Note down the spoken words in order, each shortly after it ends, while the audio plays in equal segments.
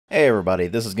Hey everybody,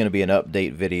 this is going to be an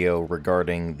update video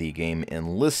regarding the game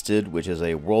Enlisted, which is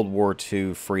a World War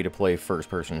II free-to-play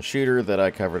first-person shooter that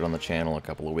I covered on the channel a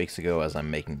couple of weeks ago as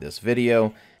I'm making this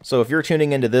video. So if you're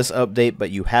tuning into this update but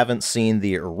you haven't seen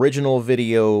the original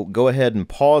video, go ahead and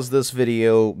pause this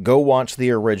video, go watch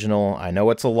the original. I know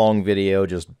it's a long video,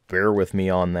 just bear with me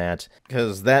on that,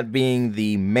 because that being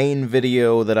the main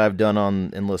video that I've done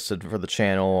on Enlisted for the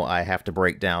channel, I have to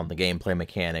break down the gameplay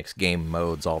mechanics, game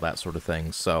modes, all that sort of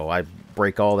thing. So I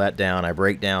break all that down. I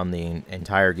break down the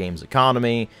entire game's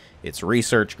economy, its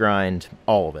research grind,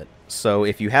 all of it. So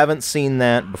if you haven't seen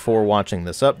that before watching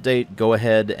this update, go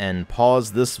ahead and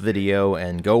pause this video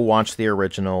and go watch the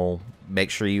original. Make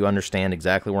sure you understand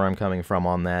exactly where I'm coming from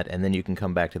on that, and then you can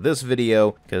come back to this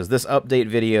video, because this update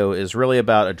video is really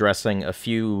about addressing a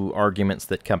few arguments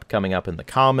that kept coming up in the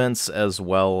comments, as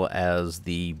well as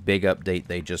the big update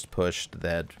they just pushed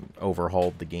that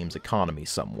overhauled the game's economy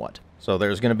somewhat. So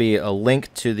there's going to be a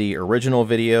link to the original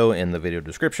video in the video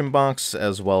description box,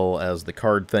 as well as the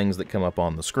card things that come up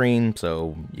on the screen,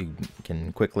 so you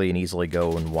can quickly and easily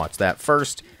go and watch that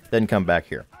first, then come back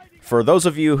here. For those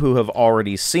of you who have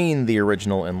already seen the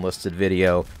original Enlisted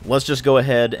video, let's just go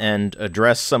ahead and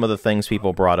address some of the things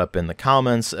people brought up in the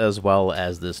comments, as well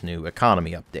as this new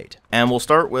economy update. And we'll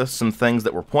start with some things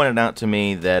that were pointed out to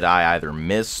me that I either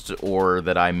missed or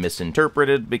that I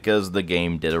misinterpreted because the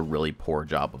game did a really poor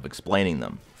job of explaining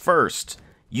them. First,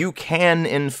 you can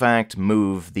in fact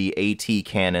move the AT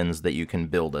cannons that you can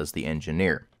build as the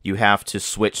engineer. You have to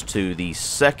switch to the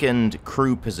second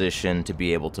crew position to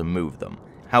be able to move them.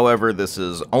 However, this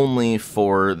is only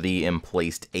for the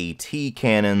emplaced AT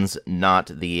cannons, not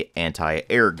the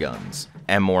anti-air guns.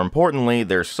 And more importantly,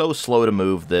 they're so slow to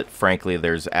move that, frankly,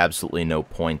 there's absolutely no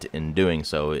point in doing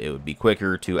so. It would be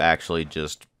quicker to actually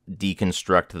just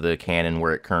deconstruct the cannon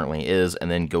where it currently is and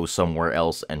then go somewhere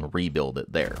else and rebuild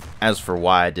it there. As for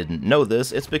why I didn't know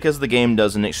this, it's because the game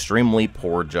does an extremely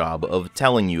poor job of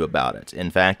telling you about it. In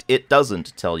fact, it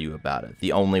doesn't tell you about it.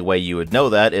 The only way you would know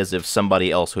that is if somebody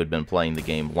else who had been playing the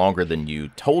game longer than you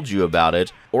told you about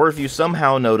it, or if you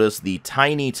somehow notice the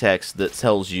tiny text that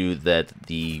tells you that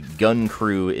the gun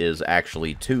crew is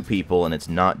actually 2 people and it's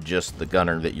not just the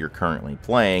gunner that you're currently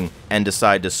playing, and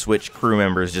decide to switch crew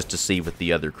members just to see what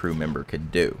the other crew member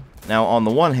could do. Now, on the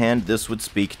one hand, this would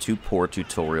speak to poor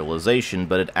tutorialization,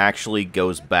 but it actually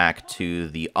goes back to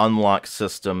the unlock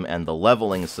system and the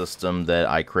leveling system that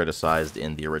I criticized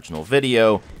in the original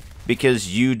video,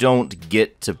 because you don't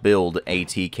get to build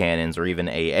AT cannons or even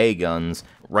AA guns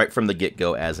right from the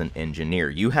get-go as an engineer.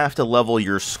 You have to level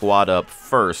your squad up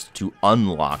first to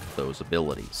unlock those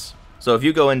abilities. So if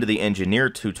you go into the engineer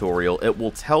tutorial, it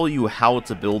will tell you how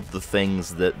to build the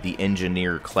things that the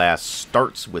engineer class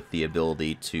starts with the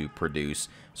ability to produce.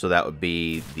 So that would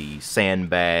be the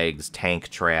sandbags, tank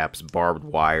traps, barbed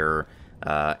wire,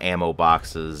 ammo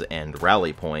boxes, and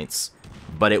rally points.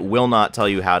 But it will not tell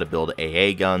you how to build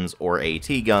AA guns or AT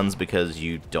guns because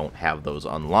you don't have those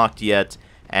unlocked yet.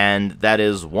 And that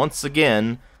is, once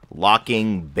again,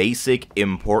 locking basic,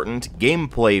 important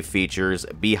gameplay features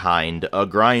behind a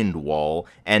grind wall,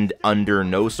 and under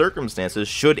no circumstances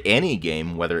should any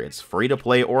game, whether it's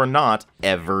free-to-play or not,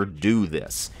 ever do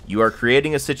this. You are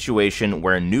creating a situation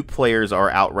where new players are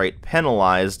outright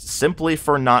penalized simply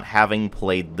for not having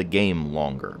played the game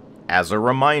longer. As a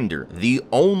reminder, the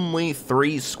only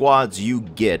 3 squads you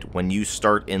get when you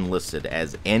start Enlisted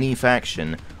as any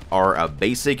faction are a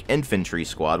basic infantry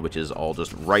squad, which is all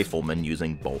just riflemen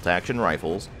using bolt-action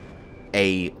rifles,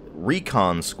 a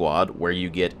recon squad, where you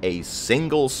get a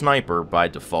single sniper by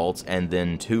default and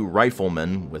then 2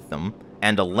 riflemen with them,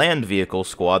 and a land vehicle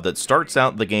squad that starts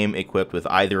out the game equipped with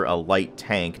either a light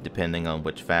tank, depending on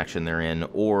which faction they're in,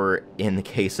 or, in the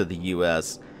case of the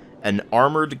US, an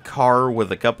armored car with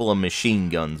a couple of machine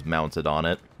guns mounted on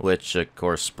it, which of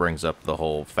course brings up the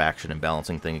whole faction and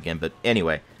balancing thing again, but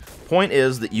anyway. Point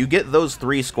is that you get those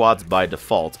 3 squads by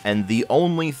default, and the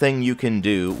only thing you can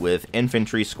do with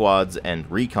infantry squads and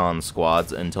recon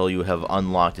squads until you have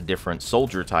unlocked different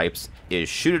soldier types is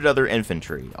shoot at other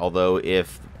infantry, although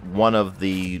if one of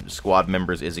the squad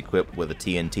members is equipped with a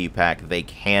TNT pack, they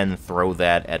can throw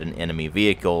that at an enemy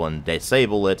vehicle and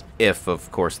disable it, if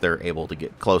of course they're able to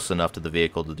get close enough to the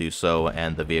vehicle to do so,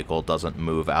 and the vehicle doesn't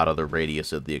move out of the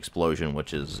radius of the explosion,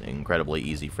 which is incredibly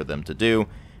easy for them to do.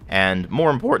 And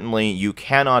more importantly, you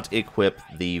cannot equip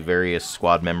the various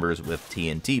squad members with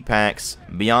TNT packs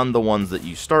beyond the ones that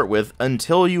you start with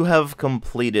until you have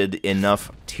completed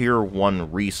enough Tier 1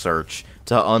 research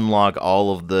to unlock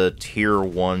all of the Tier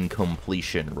 1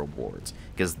 completion rewards.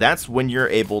 Because that's when you're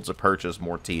able to purchase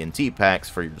more TNT packs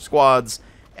for your squads,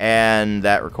 and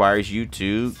that requires you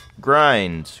to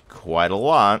grind quite a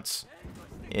lot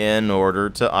in order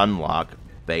to unlock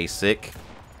basic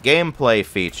gameplay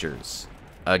features.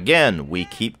 Again, we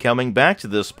keep coming back to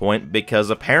this point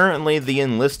because apparently the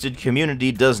Enlisted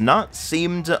community does not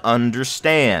seem to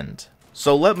understand.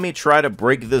 So let me try to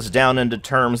break this down into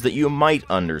terms that you might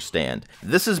understand.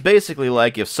 This is basically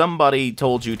like if somebody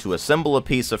told you to assemble a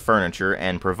piece of furniture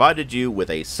and provided you with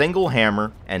a single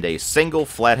hammer and a single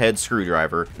flathead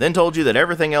screwdriver, then told you that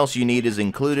everything else you need is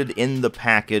included in the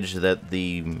package that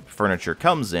the furniture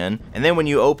comes in, and then when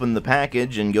you open the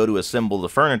package and go to assemble the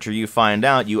furniture, you find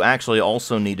out you actually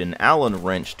also need an Allen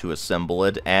wrench to assemble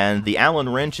it, and the Allen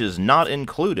wrench is not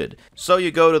included. So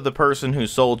you go to the person who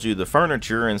sold you the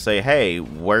furniture and say, hey,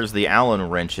 where's the Allen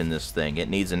wrench in this thing? It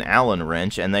needs an Allen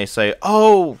wrench. And they say,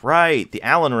 oh, right, the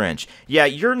Allen wrench. Yeah,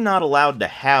 you're not allowed to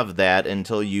have that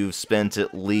until you've spent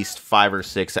at least 5 or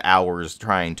 6 hours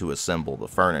trying to assemble the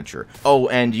furniture. Oh,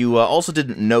 and you also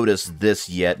didn't notice this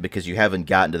yet because you haven't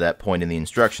gotten to that point in the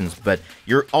instructions, but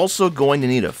you're also going to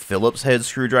need a Phillips head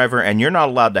screwdriver, and you're not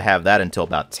allowed to have that until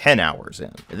about 10 hours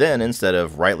in. Then, instead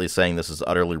of rightly saying this is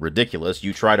utterly ridiculous,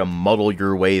 you try to muddle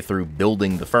your way through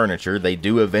building the furniture. They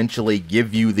do eventually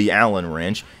give you the Allen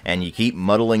wrench, and you keep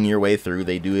muddling your way through.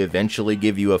 They do eventually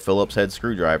give you a Phillips head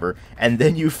screwdriver, and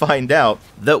then you find out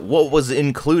that what was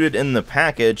included in the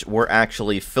package were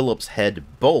actually Phillips head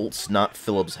bolts, not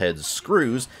Phillips head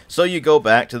screws. So you go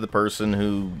back to the person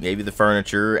who gave you the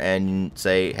furniture and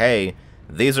say, hey,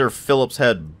 these are Phillips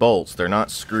head bolts, they're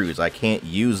not screws, I can't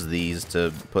use these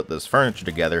to put this furniture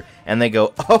together. And they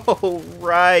go, oh,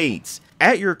 right.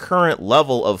 At your current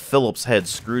level of Phillips head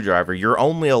screwdriver, you're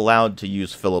only allowed to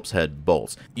use Phillips head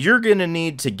bolts. You're gonna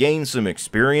need to gain some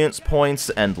experience points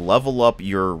and level up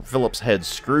your Phillips head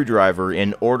screwdriver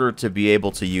in order to be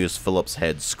able to use Phillips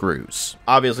head screws.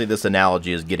 Obviously, this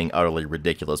analogy is getting utterly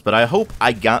ridiculous, but I hope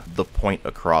I got the point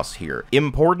across here.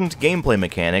 Important gameplay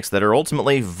mechanics that are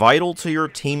ultimately vital to your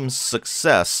team's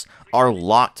success are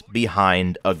locked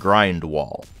behind a grind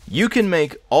wall. You can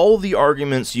make all the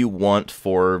arguments you want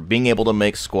for being able to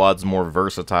make squads more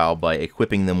versatile by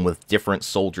equipping them with different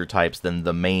soldier types than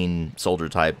the main soldier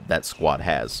type that squad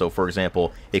has. So, for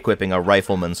example, equipping a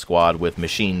rifleman squad with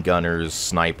machine gunners,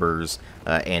 snipers,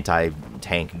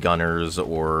 anti-tank gunners,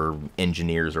 or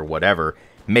engineers, or whatever,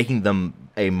 making them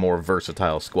a more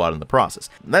versatile squad in the process.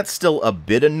 That's still a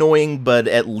bit annoying, but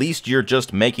at least you're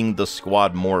just making the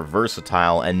squad more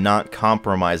versatile and not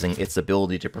compromising its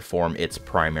ability to perform its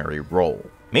primary role.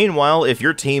 Meanwhile, if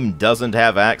your team doesn't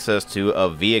have access to a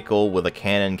vehicle with a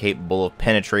cannon capable of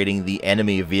penetrating the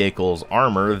enemy vehicle's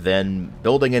armor, then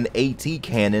building an AT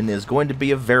cannon is going to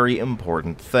be a very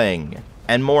important thing.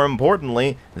 And more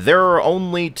importantly, there are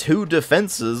only 2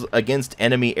 defenses against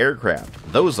enemy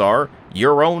aircraft. Those are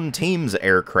your own team's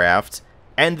aircraft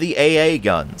and the AA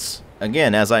guns.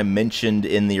 Again, as I mentioned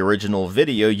in the original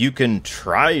video, you can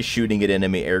try shooting at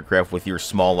enemy aircraft with your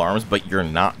small arms, but you're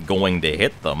not going to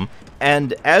hit them.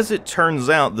 And as it turns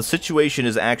out, the situation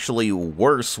is actually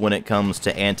worse when it comes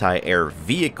to anti-air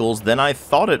vehicles than I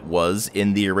thought it was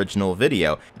in the original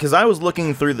video. Because I was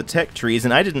looking through the tech trees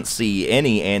and I didn't see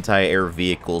any anti-air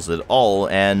vehicles at all,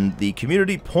 and the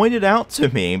community pointed out to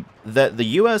me that the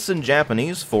US and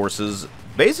Japanese forces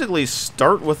basically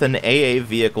start with an AA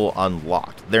vehicle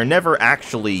unlocked. They're never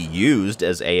actually used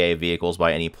as AA vehicles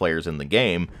by any players in the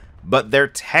game, but they're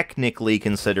technically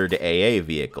considered AA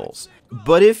vehicles.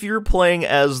 But if you're playing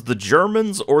as the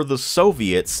Germans or the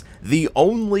Soviets, the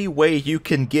only way you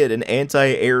can get an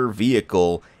anti-air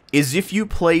vehicle is if you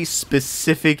play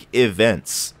specific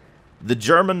events. The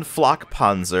German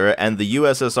Flakpanzer and the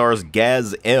USSR's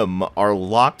Gaz-M are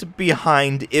locked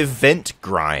behind event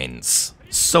grinds.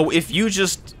 So if you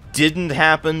just didn't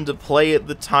happen to play at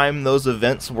the time those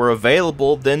events were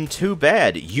available, then too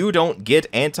bad. You don't get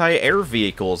anti-air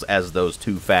vehicles as those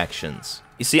 2 factions.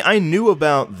 You see, I knew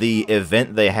about the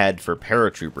event they had for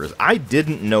paratroopers. I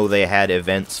didn't know they had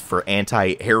events for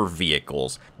anti-air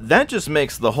vehicles. That just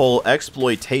makes the whole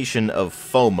exploitation of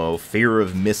FOMO, fear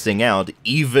of missing out,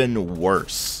 even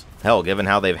worse. Hell, given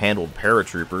how they've handled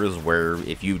paratroopers, where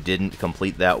if you didn't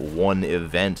complete that one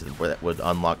event that would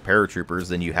unlock paratroopers,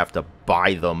 then you have to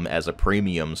buy them as a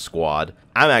premium squad.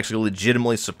 I'm actually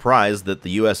legitimately surprised that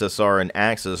the USSR and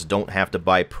Axis don't have to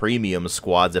buy premium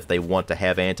squads if they want to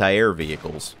have anti-air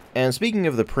vehicles. And speaking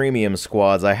of the premium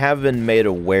squads, I have been made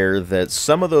aware that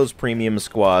some of those premium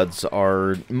squads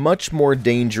are much more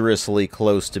dangerously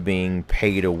close to being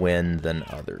pay to win than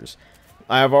others.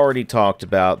 I have already talked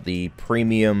about the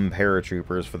premium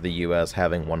paratroopers for the US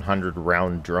having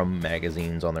 100-round drum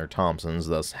magazines on their Thompsons,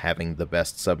 thus having the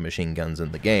best submachine guns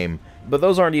in the game. But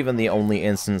those aren't even the only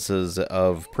instances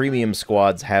of premium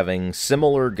squads having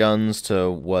similar guns to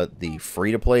what the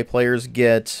free-to-play players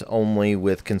get, only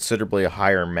with considerably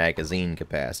higher magazine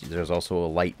capacity. There's also a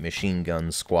light machine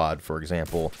gun squad, for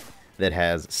example, that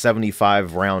has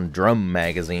 75-round drum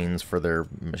magazines for their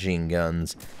machine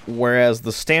guns, whereas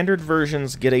the standard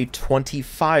versions get a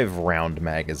 25-round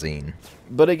magazine.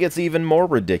 But it gets even more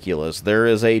ridiculous. There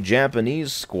is a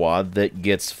Japanese squad that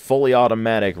gets fully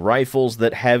automatic rifles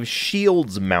that have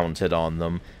shields mounted on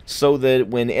them, so that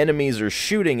when enemies are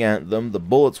shooting at them, the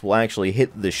bullets will actually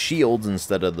hit the shields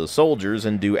instead of the soldiers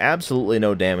and do absolutely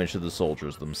no damage to the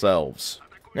soldiers themselves.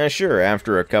 Now sure,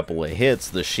 after a couple of hits,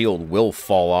 the shield will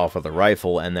fall off of the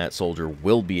rifle and that soldier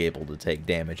will be able to take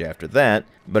damage after that,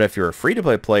 but if you're a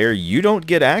free-to-play player, you don't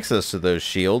get access to those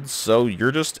shields, so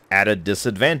you're just at a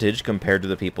disadvantage compared to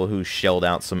the people who shelled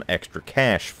out some extra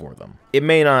cash for them. It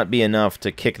may not be enough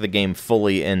to kick the game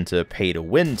fully into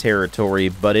pay-to-win territory,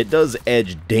 but it does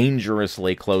edge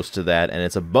dangerously close to that, and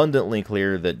it's abundantly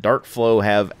clear that Darkflow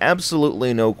have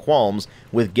absolutely no qualms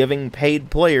with giving paid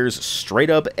players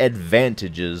straight-up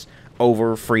advantages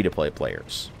over free-to-play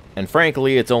players. And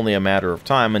frankly, it's only a matter of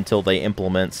time until they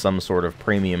implement some sort of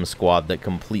premium squad that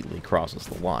completely crosses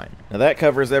the line. Now that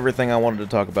covers everything I wanted to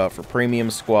talk about for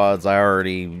premium squads. I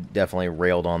already definitely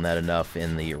railed on that enough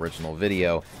in the original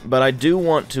video, but I do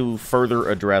want to further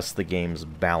address the game's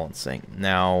balancing.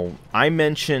 Now, I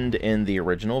mentioned in the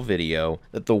original video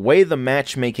that the way the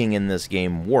matchmaking in this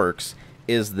game works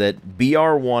is that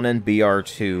BR1 and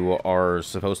BR2 are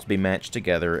supposed to be matched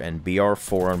together, and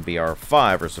BR4 and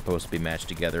BR5 are supposed to be matched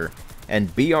together,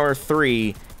 and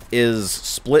BR3 is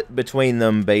split between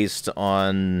them based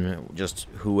on just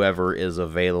whoever is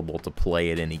available to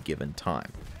play at any given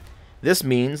time. This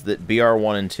means that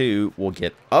BR1 and 2 will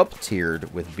get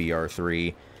up-tiered with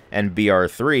BR3, and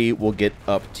BR3 will get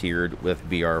up-tiered with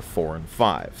BR4 and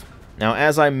 5. Now,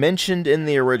 as I mentioned in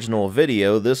the original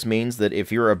video, this means that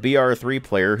if you're a BR3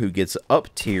 player who gets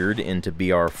up-tiered into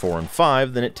BR4 and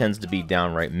 5, then it tends to be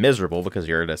downright miserable because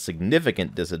you're at a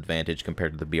significant disadvantage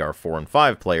compared to the BR4 and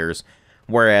 5 players,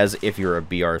 whereas if you're a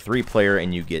BR3 player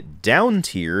and you get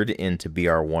down-tiered into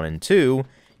BR1 and 2,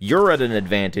 you're at an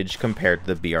advantage compared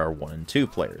to the BR1 and 2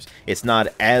 players. It's not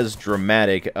as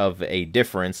dramatic of a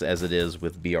difference as it is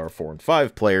with BR4 and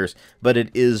 5 players, but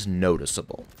it is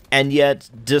noticeable. And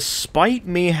yet, despite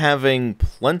me having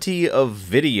plenty of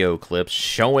video clips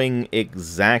showing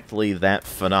exactly that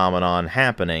phenomenon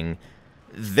happening,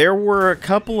 there were a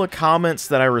couple of comments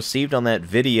that I received on that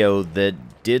video that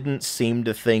didn't seem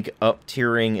to think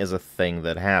up-tiering is a thing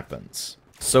that happens.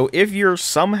 So if you're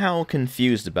somehow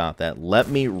confused about that, let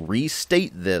me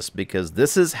restate this, because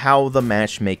this is how the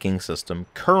matchmaking system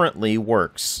currently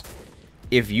works.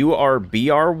 If you are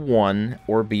BR1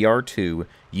 or BR2,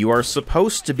 you are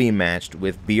supposed to be matched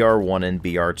with BR1 and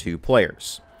BR2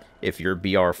 players. If you're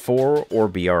BR4 or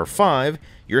BR5,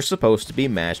 you're supposed to be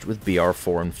matched with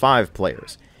BR4 and 5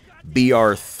 players.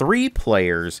 BR3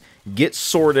 players get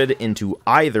sorted into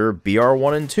either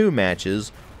BR1 and 2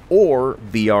 matches or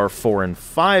BR4 and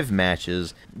 5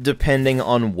 matches, depending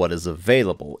on what is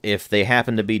available. If they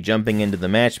happen to be jumping into the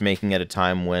matchmaking at a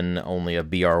time when only a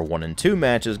BR1 and 2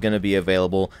 match is going to be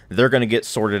available, they're going to get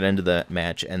sorted into that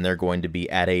match, and they're going to be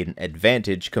at an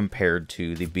advantage compared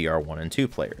to the BR1 and 2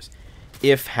 players.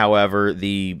 If, however,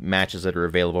 the matches that are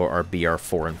available are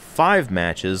BR4 and 5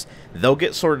 matches, they'll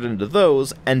get sorted into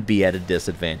those and be at a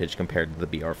disadvantage compared to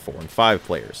the BR4 and 5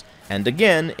 players. And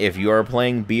again, if you are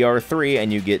playing BR3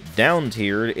 and you get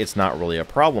down-tiered, it's not really a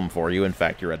problem for you. In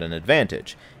fact, you're at an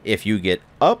advantage. If you get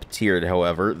up-tiered,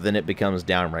 however, then it becomes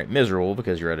downright miserable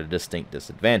because you're at a distinct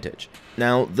disadvantage.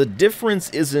 Now, the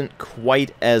difference isn't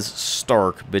quite as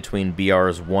stark between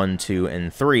BRs 1, 2,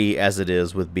 and 3 as it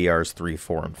is with BRs 3,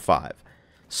 4, and 5.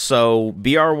 So,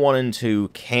 BR1 and 2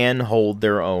 can hold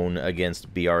their own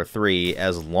against BR3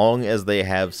 as long as they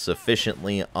have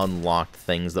sufficiently unlocked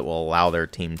things that will allow their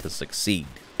team to succeed.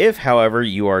 If, however,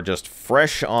 you are just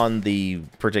fresh on the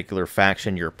particular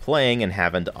faction you're playing and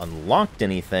haven't unlocked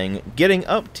anything, getting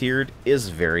up-tiered is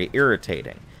very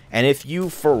irritating. And if you,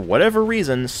 for whatever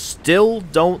reason, still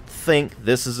don't think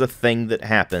this is a thing that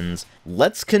happens,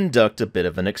 let's conduct a bit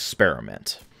of an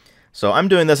experiment. So I'm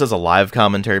doing this as a live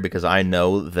commentary because I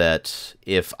know that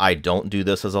if I don't do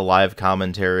this as a live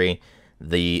commentary,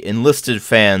 the Enlisted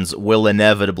fans will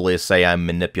inevitably say I'm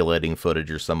manipulating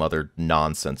footage or some other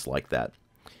nonsense like that.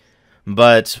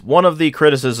 But one of the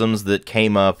criticisms that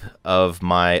came up of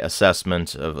my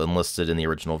assessment of Enlisted in the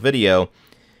original video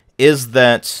is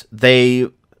that they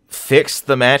fixed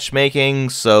the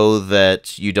matchmaking so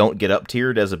that you don't get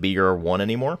up-tiered as a BR1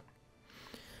 anymore.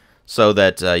 So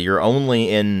that you're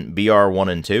only in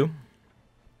BR1 and 2.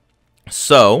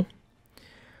 So,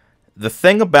 the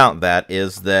thing about that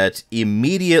is that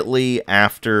immediately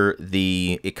after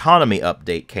the economy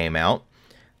update came out,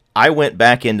 I went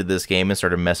back into this game and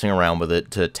started messing around with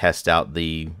it to test out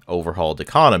the overhauled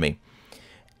economy.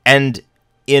 And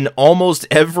in almost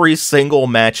every single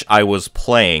match I was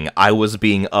playing, I was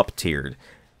being up-tiered.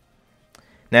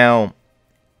 Now,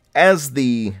 as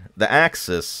the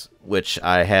Axis, which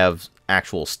I have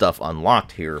actual stuff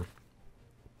unlocked here,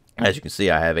 as you can see,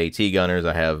 I have AT gunners,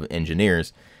 I have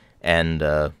engineers, and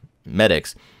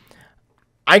medics.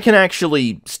 I can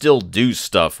actually still do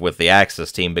stuff with the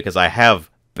Axis team because I have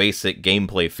basic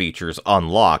gameplay features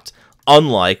unlocked,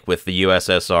 unlike with the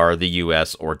USSR, the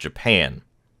US, or Japan.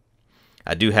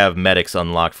 I do have medics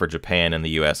unlocked for Japan and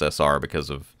the USSR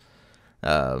because of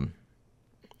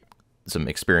some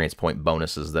experience point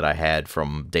bonuses that I had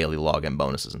from daily login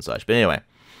bonuses and such. But anyway,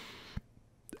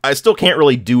 I still can't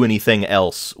really do anything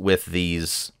else with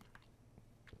these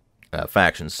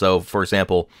factions. So, for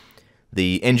example,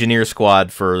 the engineer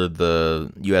squad for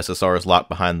the USSR is locked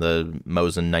behind the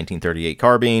Mosin 1938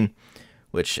 carbine,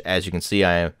 which, as you can see,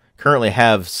 I currently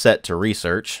have set to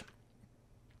research.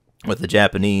 With the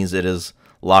Japanese, it is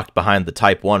locked behind the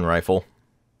Type 1 rifle.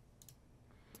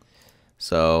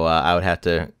 So I would have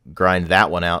to grind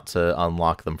that one out to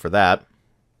unlock them for that.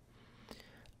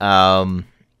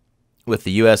 With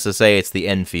the USSA, it's the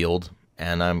Enfield,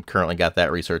 and I'm currently got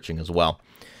that researching as well.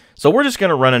 So we're just going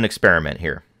to run an experiment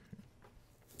here.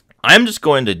 I'm just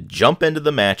going to jump into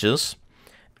the matches,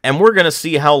 and we're going to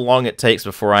see how long it takes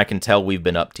before I can tell we've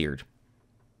been up-tiered.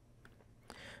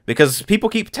 Because people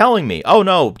keep telling me, oh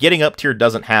no, getting up-tiered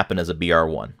doesn't happen as a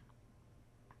BR1.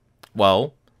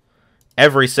 Well,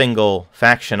 every single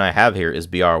faction I have here is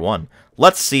BR1.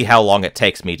 Let's see how long it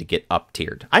takes me to get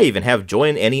up-tiered. I even have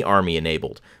Join Any Army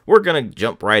enabled. We're going to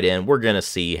jump right in. We're going to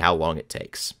see how long it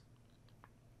takes.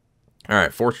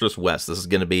 Alright, Fortress West. This is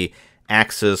going to be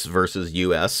Axis versus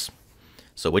US.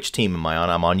 So which team am I on?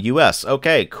 I'm on US.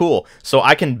 Okay, cool. So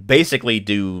I can basically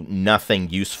do nothing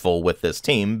useful with this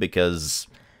team because,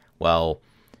 well,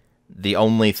 the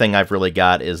only thing I've really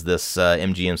got is this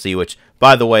MGMC, which,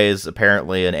 by the way, is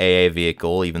apparently an AA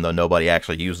vehicle, even though nobody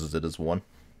actually uses it as one.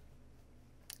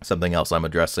 Something else I'm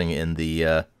addressing in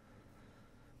the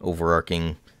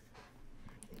overarching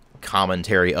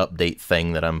commentary update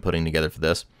thing that I'm putting together for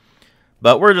this.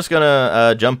 But we're just going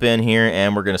to jump in here,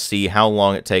 and we're going to see how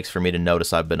long it takes for me to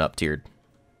notice I've been up-tiered.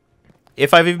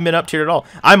 If I've even been up-tiered at all.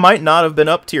 I might not have been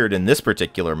up-tiered in this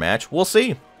particular match. We'll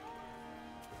see.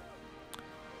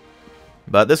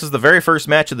 But this is the very first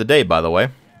match of the day, by the way.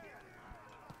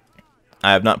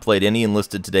 I have not played any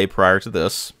Enlisted today prior to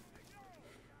this.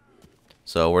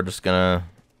 So we're just going to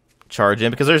charge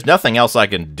in, because there's nothing else I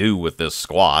can do with this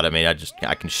squad. I mean,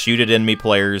 I can shoot at enemy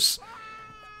players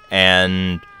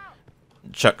and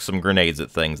chuck some grenades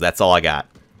at things. That's all I got.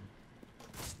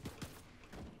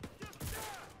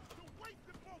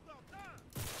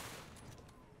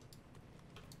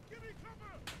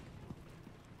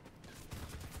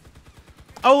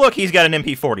 Oh, look, he's got an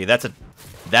MP40.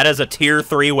 That is a tier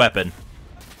 3 weapon.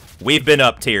 We've been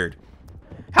up-tiered.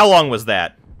 How long was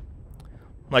that?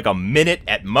 Like a minute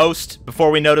at most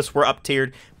before we notice we're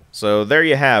up-tiered? So there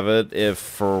you have it. If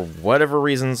for whatever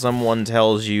reason someone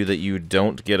tells you that you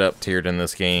don't get up-tiered in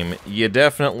this game, you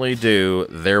definitely do.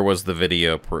 There was the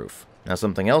video proof. Now,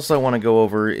 something else I want to go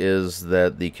over is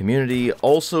that the community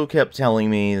also kept telling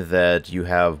me that you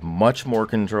have much more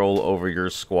control over your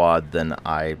squad than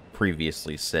I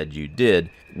previously said you did,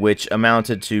 which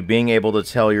amounted to being able to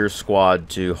tell your squad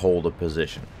to hold a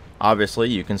position. Obviously,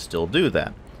 you can still do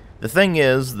that. The thing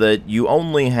is that you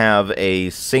only have a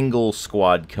single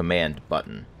squad command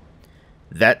button.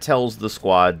 That tells the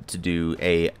squad to do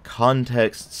a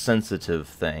context-sensitive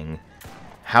thing.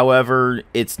 However,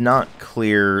 it's not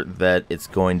clear that it's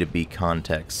going to be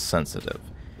context-sensitive,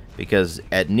 because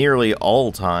at nearly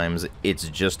all times, it's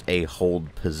just a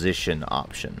hold position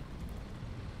option.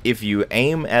 If you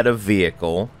aim at a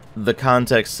vehicle, the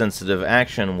context-sensitive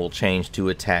action will change to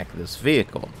attack this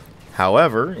vehicle.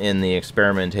 However, in the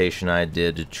experimentation I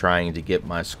did trying to get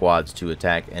my squads to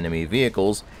attack enemy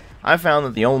vehicles, I found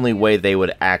that the only way they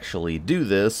would actually do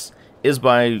this is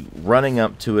by running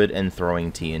up to it and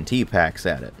throwing TNT packs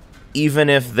at it. Even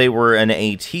if they were an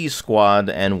AT squad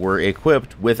and were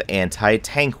equipped with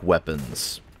anti-tank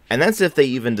weapons. And that's if they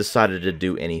even decided to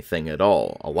do anything at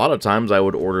all. A lot of times I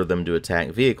would order them to attack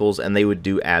vehicles and they would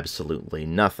do absolutely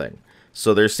nothing.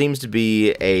 So there seems to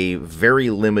be a very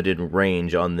limited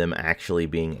range on them actually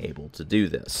being able to do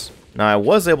this. Now, I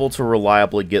was able to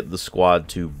reliably get the squad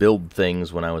to build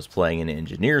things when I was playing an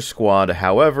engineer squad.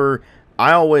 However,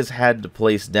 I always had to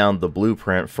place down the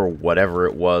blueprint for whatever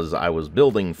it was I was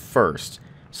building first.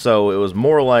 So it was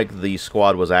more like the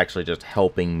squad was actually just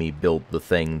helping me build the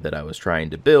thing that I was trying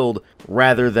to build,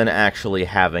 rather than actually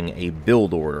having a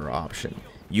build order option.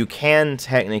 You can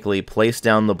technically place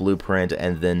down the blueprint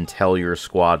and then tell your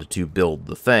squad to build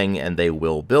the thing, and they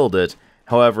will build it.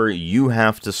 However, you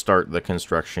have to start the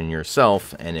construction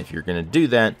yourself, and if you're going to do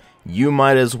that, you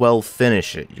might as well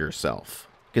finish it yourself.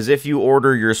 Because if you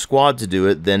order your squad to do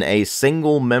it, then a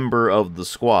single member of the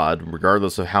squad,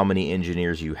 regardless of how many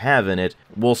engineers you have in it,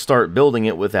 will start building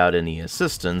it without any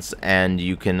assistance, and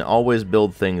you can always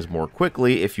build things more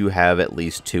quickly if you have at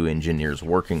least 2 engineers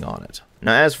working on it.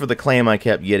 Now, as for the claim I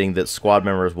kept getting that squad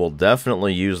members will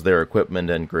definitely use their equipment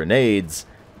and grenades,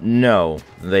 no,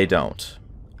 they don't.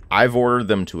 I've ordered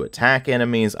them to attack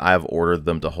enemies, I've ordered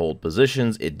them to hold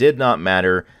positions, it did not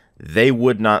matter, they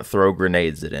would not throw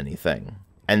grenades at anything.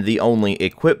 And the only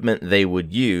equipment they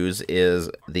would use is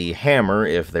the hammer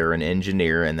if they're an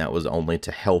engineer, and that was only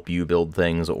to help you build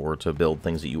things or to build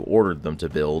things that you ordered them to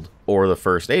build, or the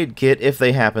first aid kit if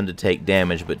they happen to take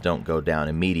damage but don't go down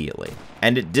immediately.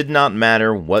 And it did not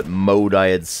matter what mode I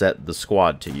had set the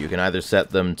squad to. You can either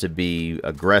set them to be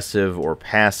aggressive or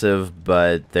passive,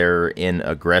 but they're in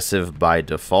aggressive by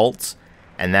default,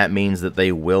 and that means that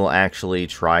they will actually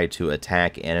try to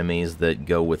attack enemies that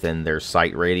go within their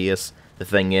sight radius. The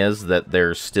thing is that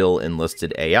they're still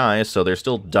enlisted AI, so they're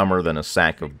still dumber than a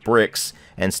sack of bricks,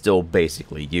 and still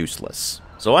basically useless.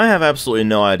 So I have absolutely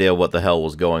no idea what the hell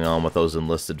was going on with those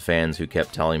enlisted fans who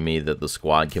kept telling me that the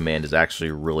squad command is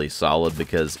actually really solid,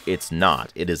 because it's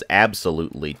not. It is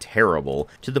absolutely terrible,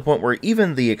 to the point where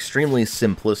even the extremely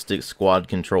simplistic squad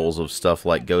controls of stuff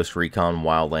like Ghost Recon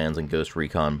Wildlands and Ghost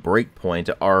Recon Breakpoint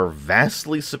are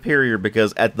vastly superior,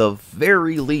 because at the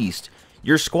very least,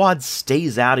 your squad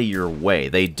stays out of your way.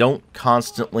 They don't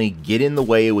constantly get in the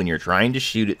way when you're trying to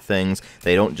shoot at things.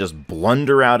 They don't just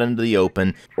blunder out into the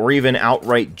open, or even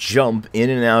outright jump in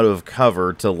and out of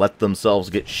cover to let themselves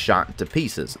get shot to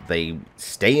pieces. They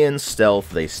stay in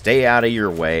stealth, they stay out of your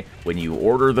way. When you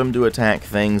order them to attack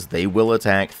things, they will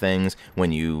attack things.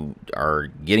 When you are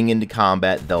getting into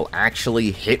combat, they'll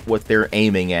actually hit what they're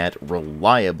aiming at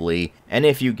reliably, and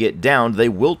if you get downed, they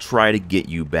will try to get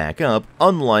you back up,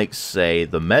 unlike, say,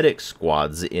 the medic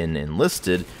squads in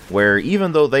Enlisted, where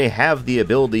even though they have the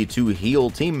ability to heal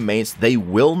teammates, they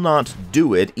will not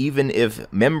do it even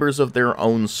if members of their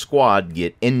own squad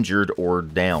get injured or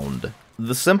downed.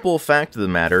 The simple fact of the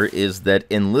matter is that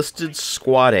Enlisted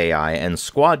squad AI and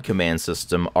squad command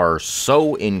system are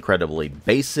so incredibly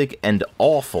basic and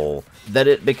awful that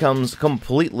it becomes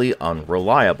completely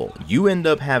unreliable. You end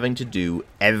up having to do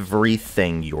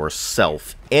everything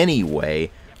yourself anyway,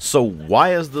 so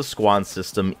why is the squad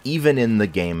system even in the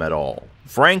game at all?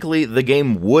 Frankly, the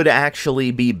game would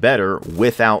actually be better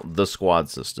without the squad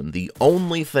system. The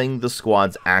only thing the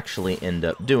squads actually end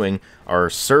up doing are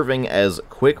serving as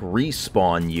quick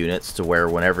respawn units, to where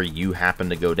whenever you happen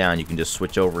to go down, you can just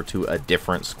switch over to a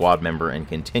different squad member and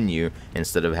continue,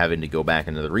 instead of having to go back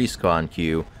into the respawn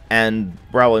queue. And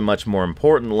probably much more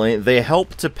importantly, they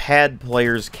help to pad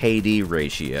players' KD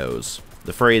ratios.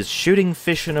 The phrase "shooting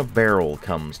fish in a barrel"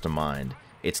 comes to mind.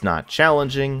 It's not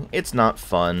challenging, it's not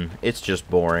fun, it's just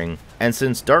boring. And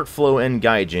since Darkflow and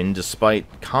Gaijin,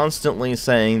 despite constantly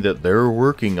saying that they're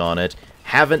working on it,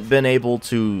 haven't been able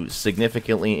to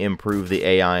significantly improve the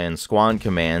AI and squad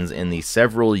commands in the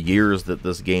several years that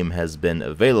this game has been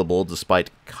available, despite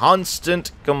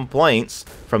constant complaints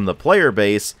from the player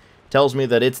base, tells me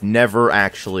that it's never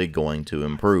actually going to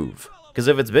improve. Because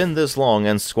if it's been this long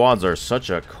and squads are such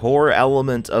a core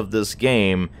element of this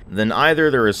game, then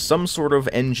either there is some sort of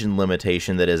engine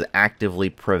limitation that is actively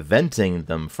preventing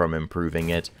them from improving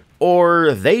it,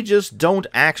 or they just don't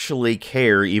actually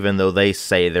care even though they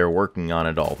say they're working on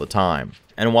it all the time.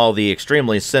 And while the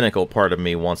extremely cynical part of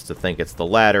me wants to think it's the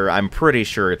latter, I'm pretty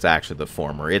sure it's actually the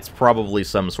former. It's probably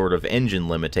some sort of engine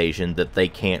limitation that they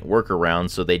can't work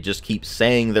around, so they just keep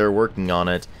saying they're working on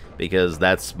it, because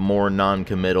that's more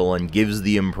non-committal and gives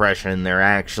the impression they're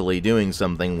actually doing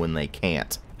something when they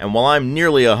can't. And while I'm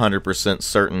nearly 100%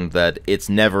 certain that it's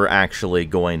never actually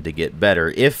going to get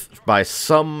better, if by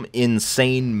some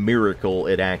insane miracle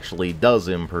it actually does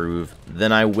improve,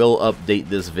 then I will update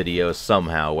this video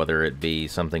somehow, whether it be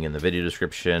something in the video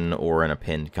description or in a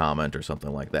pinned comment or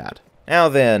something like that. Now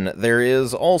then, there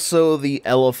is also the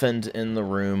elephant in the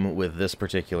room with this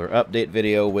particular update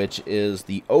video, which is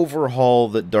the overhaul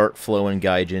that Darkflow and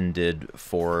Gaijin did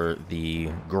for the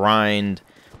grind,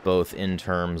 both in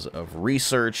terms of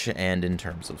research and in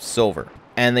terms of silver.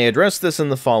 And they address this in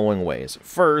the following ways.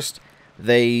 First,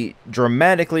 they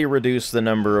dramatically reduce the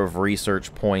number of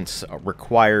research points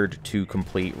required to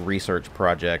complete research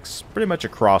projects pretty much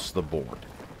across the board.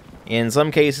 In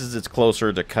some cases, it's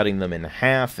closer to cutting them in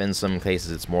half. In some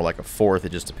cases, it's more like a fourth.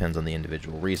 It just depends on the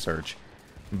individual research.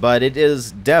 But it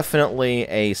is definitely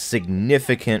a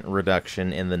significant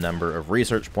reduction in the number of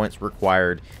research points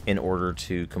required in order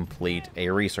to complete a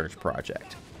research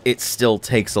project. It still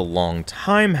takes a long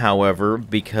time, however,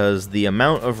 because the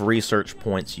amount of research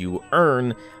points you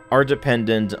earn are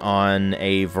dependent on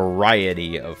a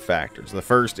variety of factors. The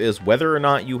first is whether or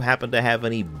not you happen to have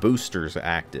any boosters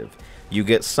active. You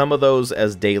get some of those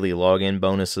as daily login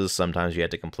bonuses. Sometimes you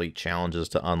have to complete challenges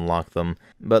to unlock them.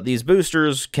 But these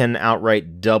boosters can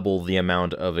outright double the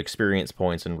amount of experience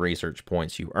points and research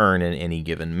points you earn in any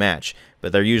given match.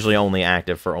 But they're usually only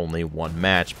active for only one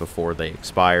match before they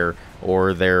expire,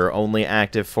 or they're only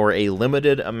active for a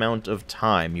limited amount of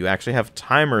time. You actually have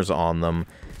timers on them,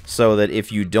 so that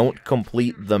if you don't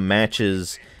complete the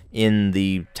matches in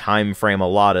the time frame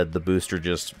allotted, the booster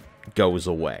just goes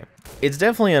away. It's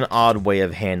definitely an odd way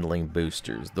of handling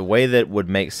boosters. The way that would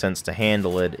make sense to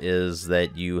handle it is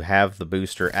that you have the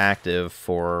booster active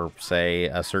for, say,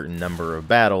 a certain number of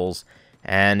battles,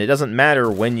 and it doesn't matter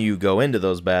when you go into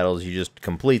those battles, you just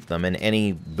complete them, and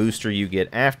any booster you get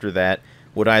after that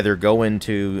would either go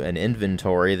into an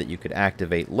inventory that you could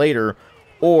activate later,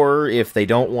 or if they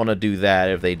don't want to do that,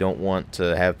 if they don't want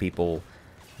to have people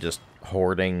just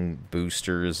hoarding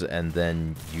boosters and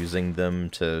then using them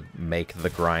to make the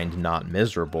grind not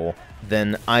miserable,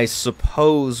 then I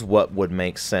suppose what would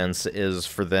make sense is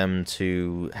for them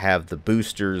to have the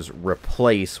boosters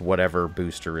replace whatever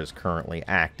booster is currently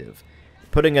active.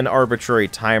 Putting an arbitrary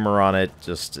timer on it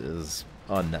just is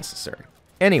unnecessary.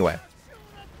 Anyway,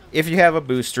 if you have a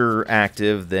booster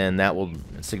active, then that will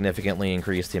significantly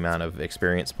increase the amount of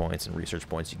experience points and research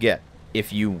points you get.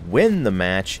 If you win the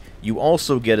match, you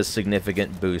also get a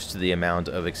significant boost to the amount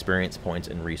of experience points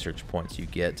and research points you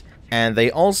get. And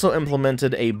they also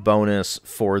implemented a bonus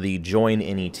for the join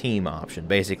any team option,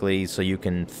 basically so you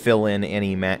can fill in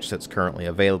any match that's currently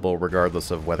available,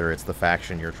 regardless of whether it's the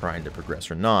faction you're trying to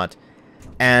progress or not.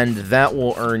 And that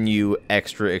will earn you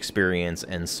extra experience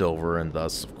and silver, and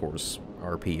thus, of course,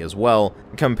 RP as well,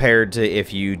 compared to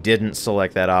if you didn't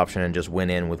select that option and just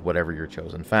went in with whatever your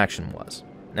chosen faction was.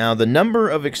 Now, the number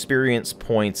of experience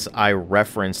points I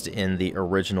referenced in the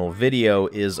original video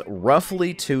is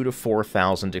roughly 2,000 to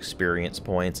 4,000 experience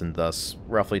points, and thus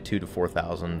roughly 2,000 to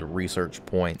 4,000 research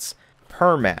points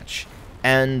per match.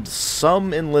 And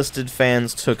some Enlisted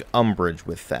fans took umbrage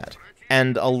with that.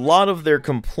 And a lot of their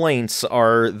complaints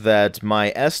are that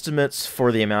my estimates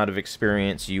for the amount of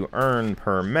experience you earn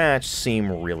per match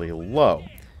seem really low.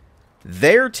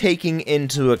 They're taking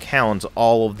into account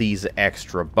all of these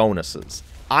extra bonuses.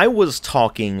 I was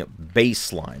talking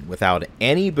baseline, without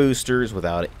any boosters,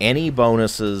 without any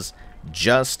bonuses,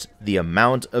 just the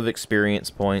amount of experience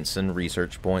points and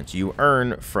research points you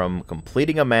earn from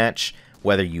completing a match.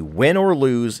 Whether you win or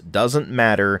lose, doesn't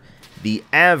matter. The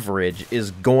average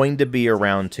is going to be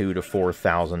around 2,000 to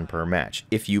 4,000 per match.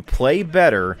 If you play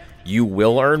better, you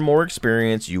will earn more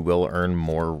experience, you will earn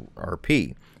more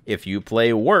RP. If you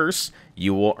play worse,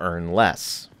 you will earn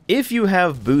less. If you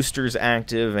have boosters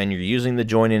active and you're using the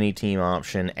join any team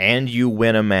option and you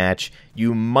win a match,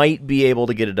 you might be able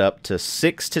to get it up to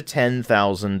 6,000 to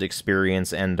 10,000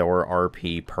 experience and or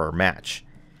RP per match.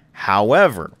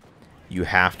 However, you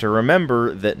have to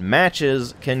remember that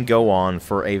matches can go on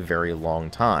for a very long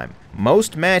time.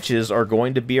 Most matches are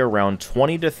going to be around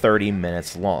 20 to 30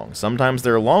 minutes long. Sometimes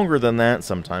they're longer than that,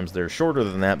 sometimes they're shorter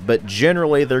than that, but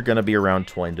generally they're going to be around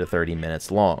 20 to 30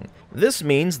 minutes long. This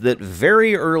means that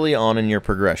very early on in your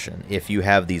progression, if you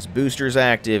have these boosters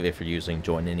active, if you're using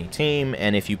join any team,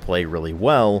 and if you play really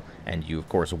well, and you of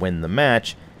course win the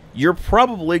match, you're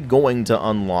probably going to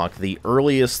unlock the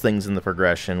earliest things in the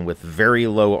progression with very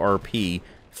low RP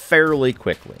fairly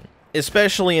quickly.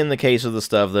 Especially in the case of the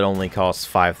stuff that only costs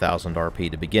 5,000 RP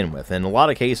to begin with. In a lot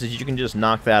of cases, you can just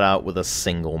knock that out with a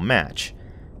single match.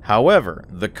 However,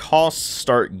 the costs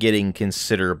start getting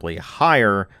considerably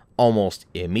higher almost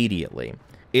immediately.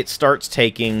 It starts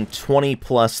taking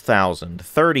 20+ thousand,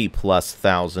 30+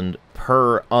 thousand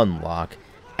per unlock,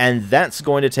 and that's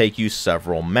going to take you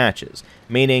several matches,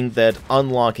 meaning that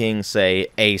unlocking, say,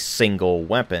 a single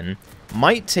weapon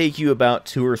might take you about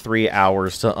 2 or 3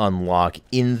 hours to unlock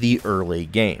in the early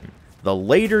game. The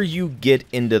later you get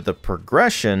into the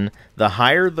progression, the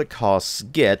higher the costs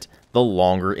get, the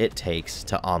longer it takes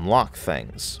to unlock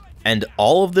things. And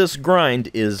all of this grind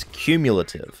is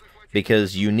cumulative,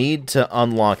 because you need to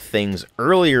unlock things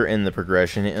earlier in the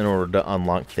progression in order to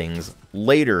unlock things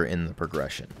later in the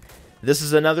progression. This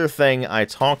is another thing I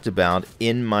talked about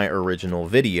in my original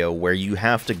video, where you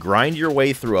have to grind your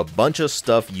way through a bunch of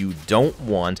stuff you don't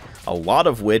want, a lot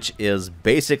of which is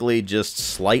basically just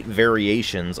slight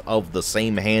variations of the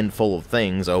same handful of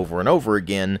things over and over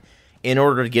again, in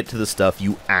order to get to the stuff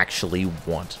you actually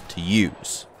want to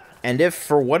use. And if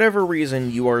for whatever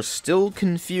reason you are still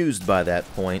confused by that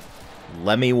point,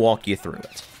 let me walk you through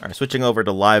it. Alright, switching over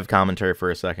to live commentary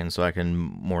for a second so I can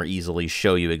more easily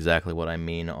show you exactly what I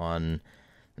mean on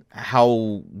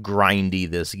how grindy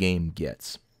this game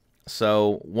gets.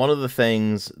 So, one of the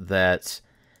things that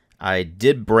I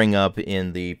did bring up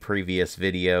in the previous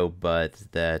video, but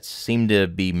that seemed to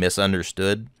be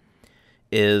misunderstood,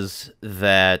 is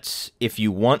that if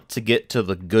you want to get to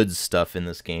the good stuff in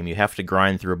this game, you have to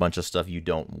grind through a bunch of stuff you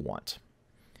don't want.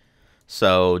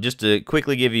 So, just to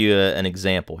quickly give you an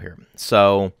example here.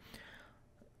 So,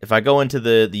 if I go into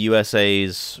the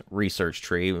USA's research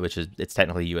tree, which is, it's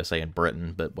technically USA and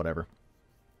Britain, but whatever.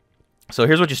 So,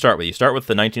 here's what you start with. You start with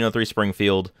the 1903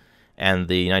 Springfield and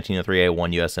the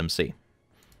 1903A1 USMC,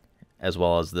 as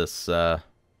well as this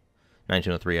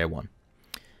 1903A1.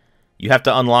 You have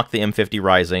to unlock the M50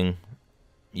 Rising.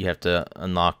 You have to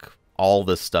unlock all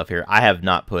this stuff here. I have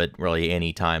not put really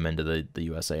any time into the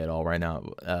USA at all right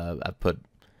now. I've put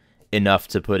enough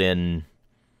to put in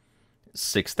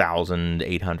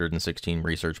 6,816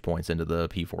 research points into the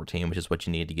P14, which is what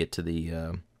you need to get to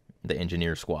the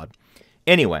engineer squad.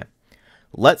 Anyway,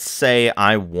 let's say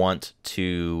I want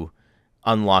to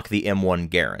unlock the M1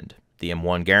 Garand. The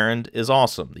M1 Garand is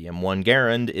awesome. The M1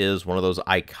 Garand is one of those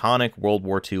iconic World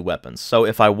War II weapons. So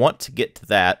if I want to get to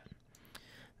that,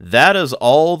 that is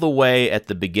all the way at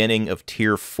the beginning of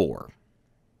Tier 4.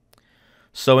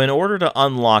 So in order to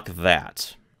unlock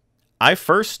that, I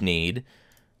first need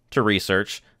to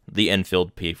research the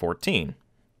Enfield P14.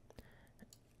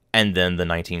 And then the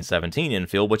 1917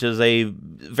 Enfield, which is a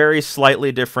very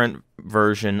slightly different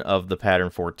version of the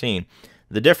Pattern 14.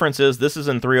 The difference is this is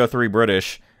in 303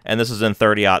 British, and this is in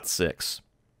 30-06.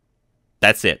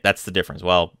 That's it. That's the difference.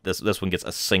 Well, this one gets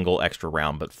a single extra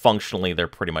round, but functionally they're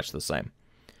pretty much the same.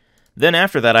 Then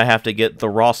after that, I have to get the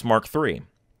Ross Mark III,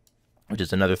 which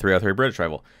is another 303 British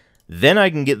rifle. Then I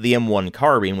can get the M1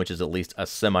 carbine, which is at least a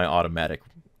semi-automatic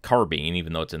carbine,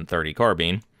 even though it's in 30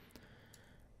 carbine.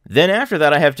 Then after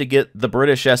that, I have to get the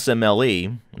British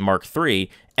SMLE Mark III,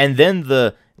 and then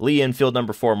the Lee Enfield No.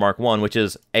 4 Mark I, which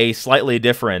is a slightly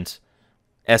different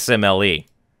SMLE.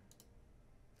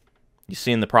 You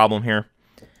seeing the problem here?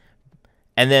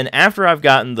 And then after I've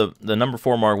gotten the No.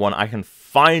 4 Mark I, I can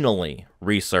finally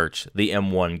research the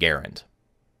M1 Garand.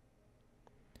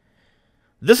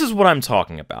 This is what I'm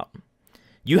talking about.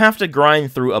 You have to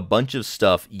grind through a bunch of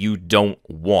stuff you don't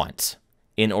want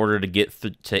in order to get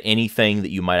to anything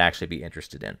that you might actually be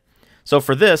interested in. So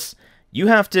for this, you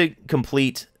have to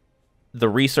complete the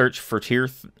research for Tier...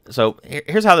 So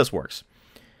here's how this works.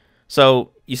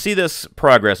 So you see this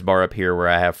progress bar up here where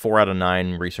I have 4 out of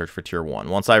 9 research for Tier 1.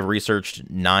 Once I've researched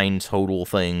 9 total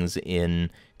things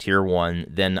in Tier 1,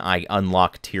 then I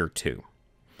unlock Tier 2.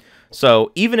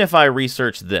 So even if I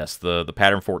research this, the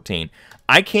Pattern 14,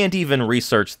 I can't even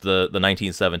research the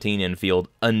 1917 Enfield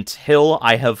until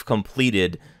I have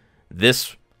completed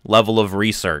this level of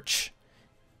research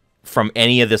from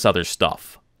any of this other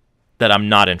stuff that I'm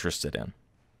not interested in.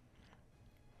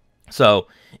 So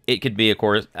it could be, of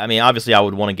course, I mean, obviously I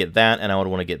would want to get that, and I would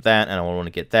want to get that, and I would want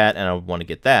to get that, and I would want to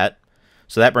get that.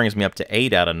 So that brings me up to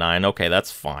 8 out of 9. Okay,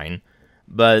 that's fine.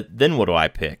 But then what do I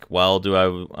pick? Well, do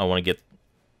I want to get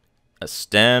a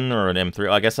Sten or an M3?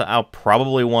 I guess I'll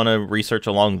probably want to research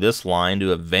along this line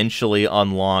to eventually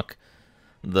unlock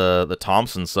the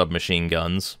Thompson submachine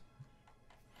guns.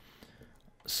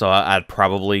 So I'd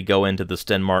probably go into the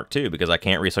Sten Mark II, because I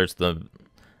can't research the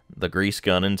grease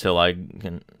gun until I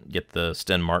can get the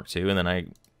Sten Mark II, and then I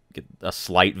get a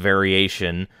slight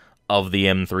variation of the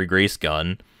M3 grease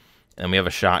gun. And we have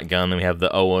a shotgun, then we have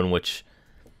the Owen, which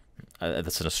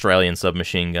that's an Australian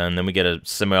submachine gun. Then we get a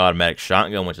semi-automatic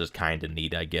shotgun, which is kind of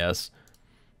neat, I guess.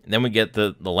 And then we get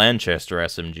the Lanchester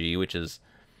SMG, which is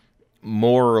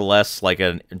more or less like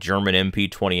a German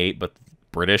MP28, but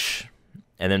British.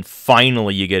 And then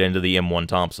finally you get into the M1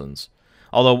 Thompsons.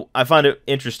 Although, I find it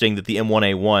interesting that the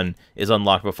M1A1 is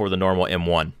unlocked before the normal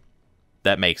M1.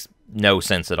 That makes no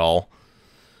sense at all.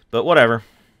 But whatever.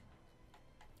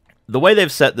 The way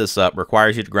they've set this up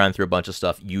requires you to grind through a bunch of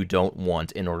stuff you don't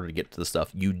want in order to get to the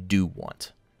stuff you do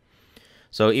want.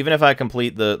 So even if I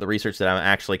complete the research that I'm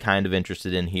actually kind of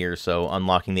interested in here, so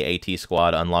unlocking the AT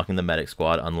squad, unlocking the medic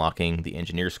squad, unlocking the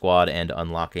engineer squad, and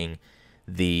unlocking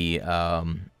the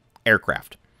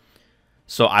aircraft.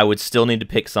 So I would still need to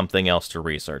pick something else to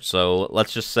research. So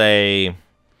let's just say,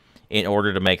 in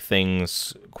order to make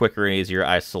things quicker and easier,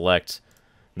 I select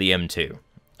the M2.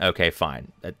 Okay,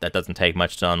 fine. That doesn't take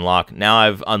much to unlock. Now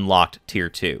I've unlocked Tier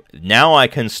 2. Now I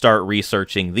can start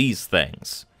researching these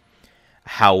things.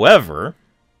 However,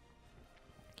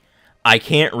 I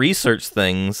can't research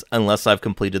things unless I've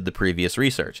completed the previous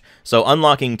research. So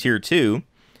unlocking Tier 2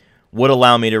 would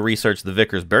allow me to research the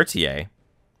Vickers-Berthier,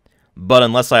 but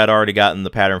unless I had already gotten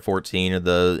the Pattern 14 or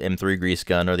the M3 Grease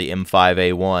Gun or the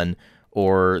M5A1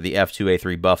 or the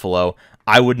F2A3 Buffalo,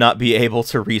 I would not be able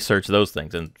to research those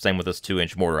things. And same with this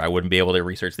 2-inch mortar. I wouldn't be able to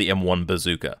research the M1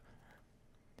 Bazooka.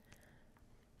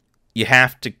 You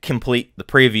have to complete the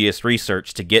previous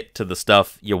research to get to the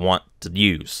stuff you want to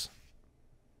use.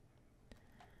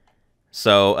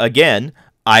 So, again,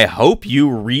 I hope you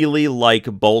really like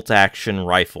bolt-action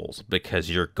rifles, because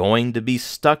you're going to be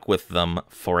stuck with them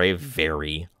for a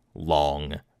very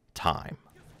long time.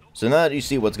 So now that you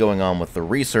see what's going on with the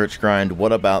research grind,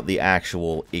 what about the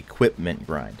actual equipment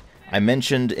grind? I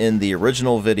mentioned in the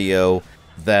original video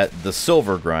that the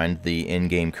silver grind, the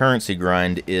in-game currency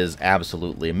grind, is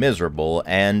absolutely miserable,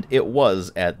 and it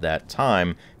was at that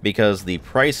time, because the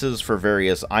prices for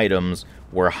various items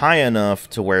were high enough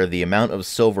to where the amount of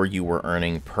silver you were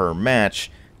earning per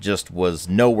match just was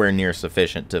nowhere near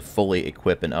sufficient to fully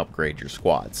equip and upgrade your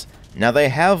squads. Now, they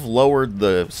have lowered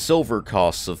the silver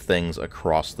costs of things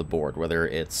across the board, whether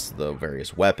it's the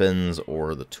various weapons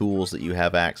or the tools that you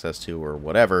have access to or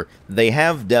whatever. They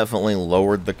have definitely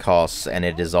lowered the costs, and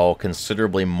it is all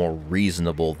considerably more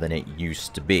reasonable than it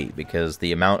used to be, because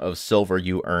the amount of silver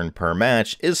you earn per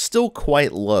match is still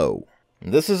quite low.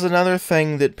 This is another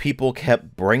thing that people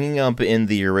kept bringing up in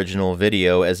the original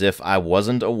video, as if I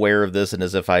wasn't aware of this and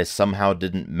as if I somehow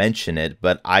didn't mention it,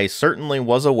 but I certainly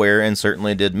was aware and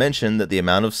certainly did mention that the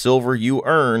amount of silver you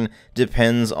earn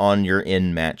depends on your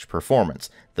in-match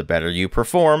performance. The better you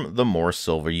perform, the more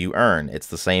silver you earn. It's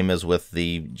the same as with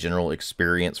the general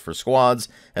experience for squads,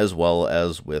 as well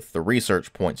as with the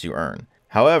research points you earn.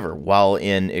 However, while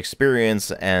in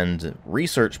experience and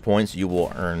research points you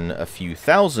will earn a few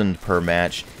thousand per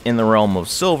match, in the realm of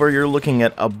silver you're looking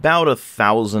at about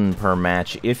 1,000 per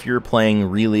match if you're playing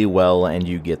really well and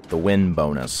you get the win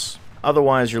bonus.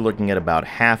 Otherwise you're looking at about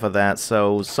half of that,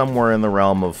 so somewhere in the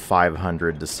realm of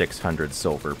 500 to 600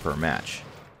 silver per match.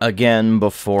 Again,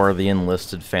 before the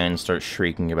Enlisted fans start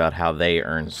shrieking about how they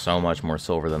earn so much more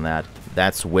silver than that,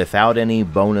 that's without any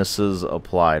bonuses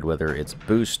applied, whether it's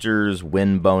boosters,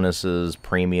 win bonuses,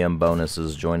 premium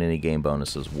bonuses, join any game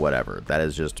bonuses, whatever. That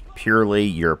is just purely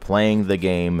you're playing the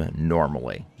game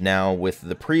normally. Now, with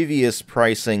the previous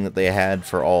pricing that they had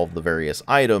for all of the various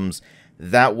items,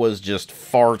 that was just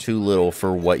far too little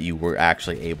for what you were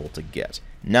actually able to get.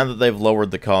 Now that they've lowered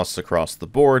the costs across the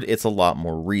board, it's a lot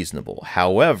more reasonable.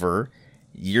 However,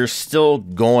 you're still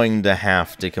going to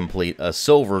have to complete a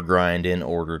silver grind in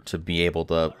order to be able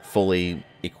to fully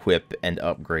equip and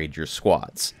upgrade your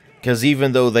squads. Because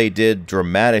even though they did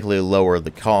dramatically lower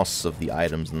the costs of the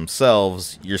items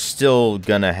themselves, you're still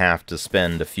gonna have to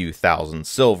spend a few thousand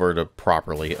silver to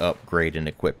properly upgrade and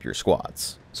equip your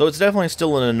squads. So it's definitely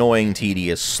still an annoying,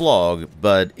 tedious slog,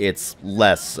 but it's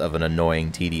less of an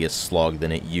annoying, tedious slog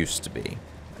than it used to be.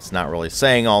 It's not really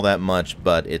saying all that much,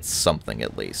 but it's something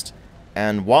at least.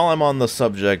 And while I'm on the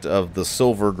subject of the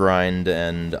silver grind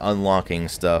and unlocking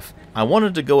stuff, I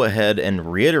wanted to go ahead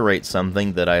and reiterate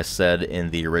something that I said in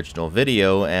the original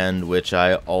video, and which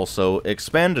I also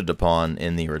expanded upon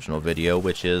in the original video,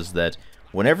 which is that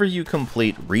whenever you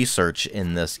complete research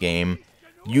in this game,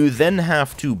 you then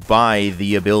have to buy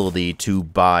the ability to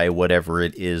buy whatever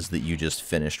it is that you just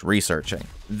finished researching.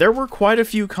 There were quite a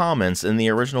few comments in the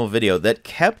original video that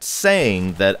kept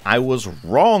saying that I was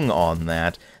wrong on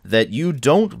that you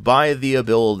don't buy the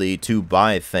ability to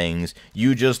buy things,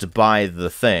 you just buy the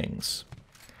things.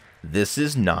 This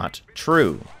is not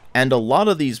true. And a lot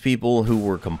of these people who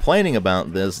were complaining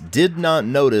about this did not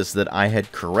notice that I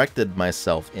had corrected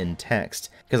myself in text.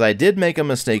 Because I did make a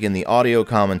mistake in the audio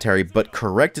commentary, but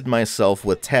corrected myself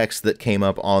with text that came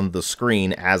up on the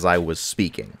screen as I was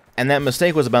speaking. And that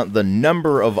mistake was about the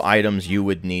number of items you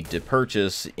would need to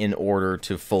purchase in order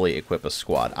to fully equip a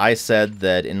squad. I said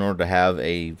that in order to have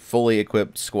a fully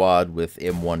equipped squad with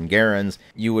M1 Garens,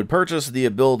 you would purchase the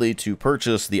ability to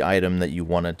purchase the item that you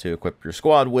wanted to equip your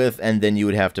squad with, and then you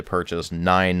would have to purchase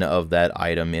 9 of that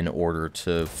item in order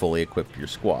to fully equip your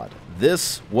squad.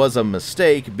 This was a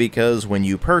mistake because when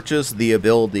you purchase the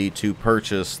ability to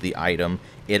purchase the item,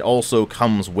 it also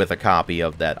comes with a copy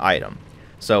of that item.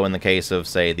 So in the case of,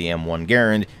 say, the M1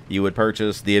 Garand, you would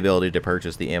purchase the ability to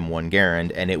purchase the M1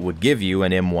 Garand, and it would give you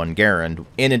an M1 Garand,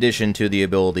 in addition to the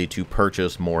ability to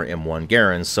purchase more M1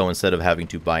 Garands. So instead of having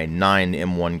to buy 9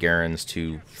 M1 Garands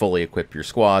to fully equip your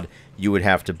squad, you would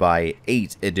have to buy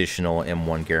 8 additional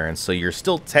M1 Garands. So you're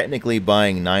still technically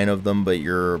buying 9 of them, but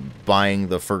you're buying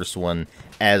the first one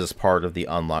as part of the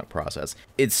unlock process.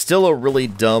 It's still a really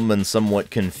dumb and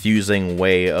somewhat confusing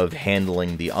way of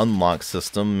handling the unlock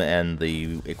system and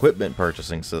the equipment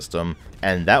purchasing system,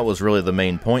 and that was really the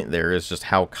main point there, is just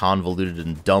how convoluted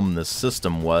and dumb this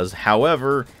system was.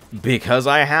 However, because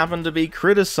I happen to be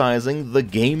criticizing the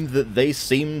game that they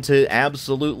seem to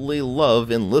absolutely love,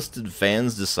 Enlisted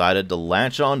fans decided to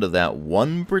latch onto that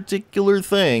one particular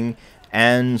thing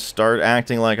and start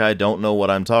acting like I don't know what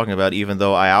I'm talking about, even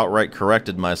though I outright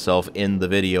corrected myself in the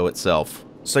video itself.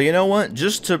 So you know what?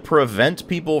 Just to prevent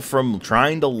people from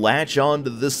trying to latch on to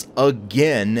this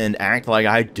again and act like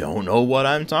I don't know what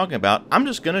I'm talking about, I'm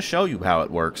just going to show you how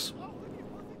it works.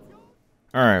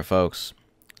 Alright, folks.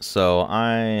 So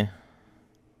I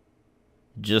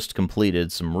just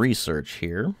completed some research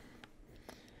here.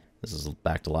 This is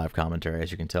back to live commentary,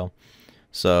 as you can tell.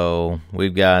 So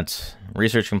we've got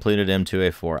research completed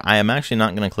M2A4. I am actually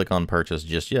not going to click on purchase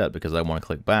just yet because I want to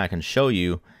click back and show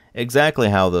you exactly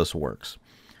how this works.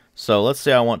 So let's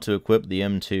say I want to equip the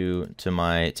M2 to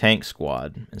my tank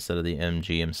squad instead of the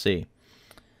MGMC.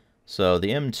 So the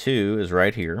M2 is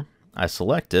right here. I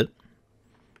select it.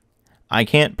 I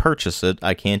can't purchase it.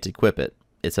 I can't equip it.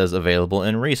 It says available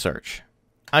in research.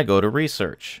 I go to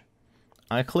research.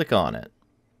 I click on it.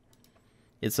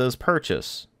 It says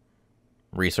purchase.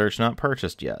 Research not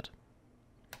purchased yet.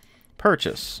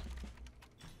 Purchase.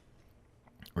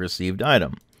 Received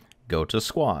item. Go to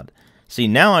squad. See,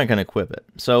 now I can equip it.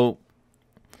 So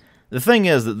the thing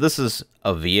is that this is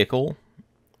a vehicle,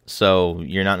 so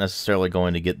you're not necessarily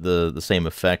going to get the same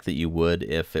effect that you would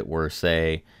if it were,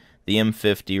 say, the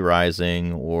M50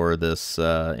 Rising or this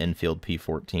Enfield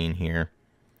P14 here.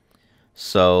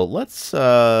 So let's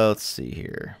see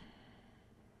here.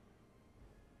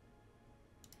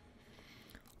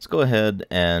 Let's go ahead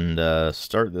and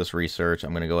start this research.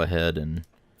 I'm going to go ahead and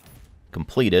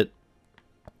complete it.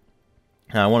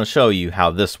 Now I want to show you how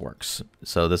this works.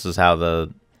 So this is how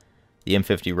the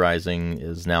M50 Rising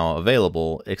is now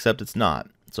available, except it's not.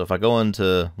 So if I go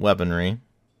into weaponry,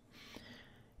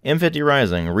 M50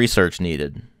 Rising, research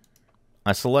needed.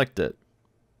 I select it.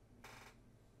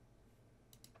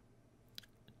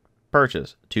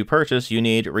 Purchase. To purchase, you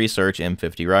need research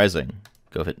M50 Rising.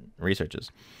 Go hit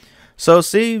researches. So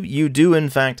see, you do in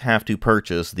fact have to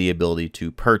purchase the ability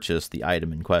to purchase the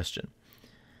item in question.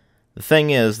 The thing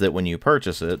is that when you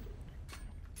purchase it,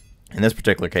 in this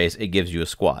particular case, it gives you a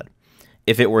squad.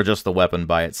 If it were just the weapon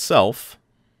by itself,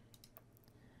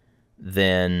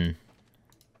 then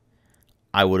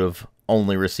I would have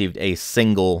only received a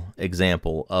single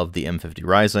example of the M50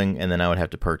 Rising, and then I would have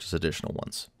to purchase additional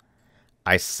ones.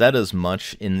 I said as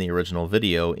much in the original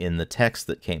video in the text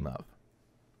that came up.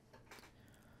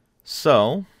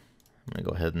 So, I'm going to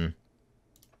go ahead and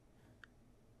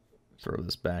throw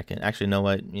this back in. Actually,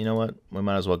 you know what? We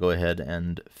might as well go ahead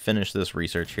and finish this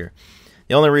research here.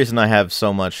 The only reason I have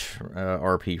so much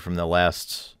RP from the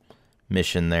last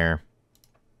mission there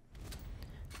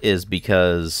is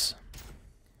because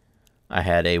I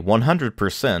had a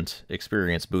 100%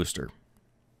 experience booster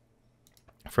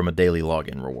from a daily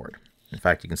login reward. In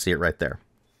fact, you can see it right there.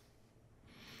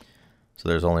 So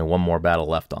there's only one more battle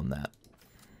left on that.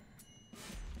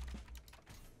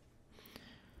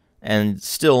 And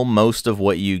still, most of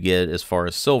what you get as far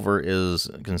as silver is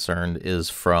concerned is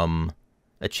from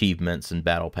achievements and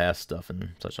battle pass stuff and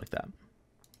such like that.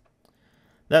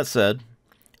 That said,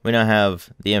 we now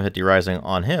have the M50 Rising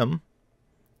on him,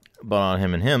 but on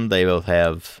him and him, they both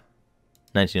have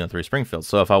 1903 Springfield.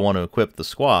 So if I want to equip the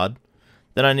squad,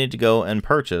 then I need to go and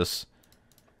purchase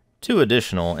 2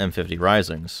 additional M50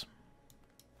 Risings.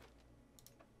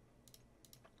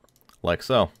 Like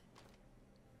so.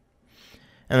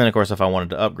 And then, of course, if I wanted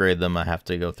to upgrade them, I have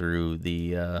to go through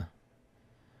the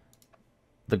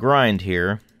grind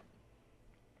here.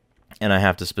 And I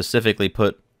have to specifically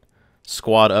put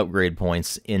squad upgrade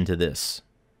points into this.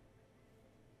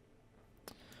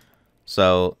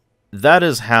 So that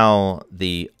is how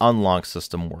the unlock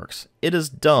system works. It is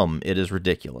dumb. It is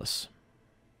ridiculous.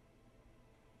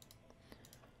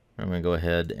 I'm going to go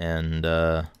ahead and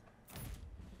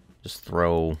just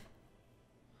throw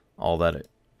all that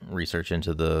research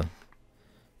into the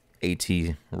AT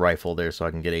rifle there so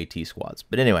I can get AT squads.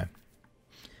 But anyway,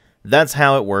 that's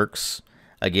how it works.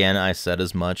 Again, I said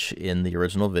as much in the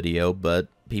original video, but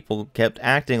people kept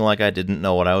acting like I didn't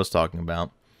know what I was talking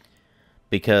about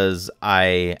because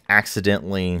I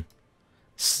accidentally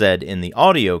said in the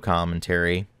audio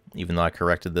commentary, even though I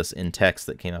corrected this in text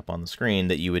that came up on the screen,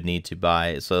 that you would need to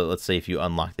buy. So let's say if you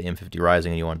unlock the M50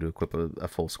 Rising and you want to equip a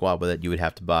full squad with it, you would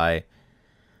have to buy,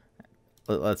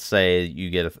 let's say you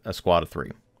get a squad of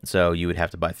 3. So you would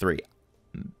have to buy 3.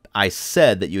 I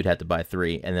said that you would have to buy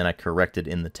 3, and then I corrected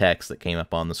in the text that came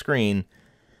up on the screen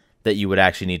that you would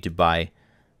actually need to buy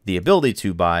the ability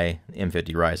to buy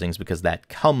M50 Risings because that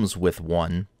comes with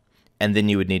 1, and then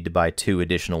you would need to buy 2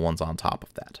 additional ones on top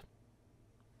of that.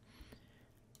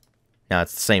 Now,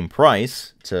 it's the same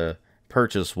price to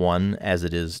purchase one as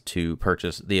it is to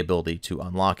purchase the ability to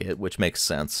unlock it, which makes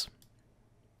sense.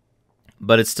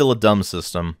 But it's still a dumb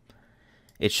system.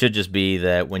 It should just be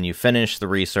that when you finish the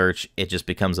research, it just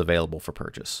becomes available for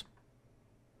purchase.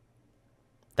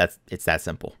 It's that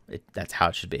simple. That's how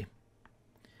it should be.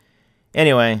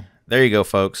 Anyway, there you go,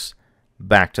 folks.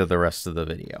 Back to the rest of the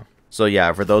video. So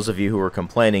yeah, for those of you who were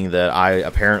complaining that I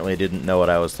apparently didn't know what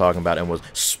I was talking about and was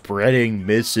spreading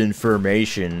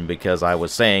misinformation because I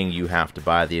was saying you have to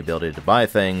buy the ability to buy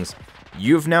things,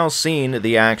 you've now seen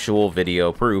the actual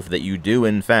video proof that you do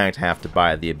in fact have to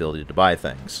buy the ability to buy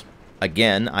things.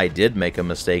 Again, I did make a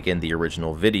mistake in the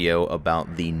original video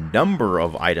about the number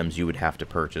of items you would have to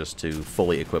purchase to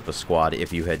fully equip a squad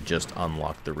if you had just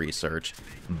unlocked the research,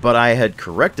 but I had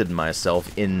corrected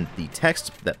myself in the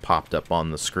text that popped up on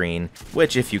the screen,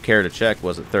 which, if you care to check,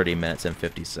 was at 30 minutes and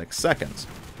 56 seconds.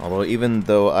 Although even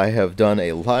though I have done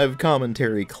a live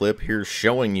commentary clip here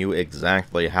showing you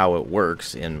exactly how it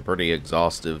works in pretty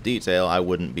exhaustive detail, I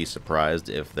wouldn't be surprised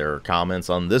if there are comments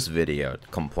on this video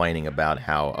complaining about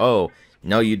how, oh,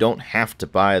 no, you don't have to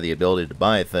buy the ability to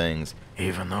buy things,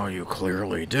 even though you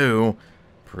clearly do.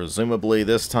 Presumably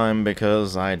this time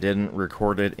because I didn't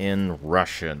record it in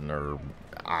Russian, or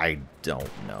I don't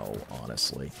know,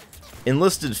 honestly.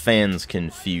 Enlisted fans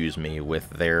confuse me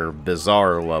with their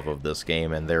bizarre love of this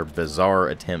game and their bizarre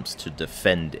attempts to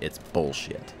defend its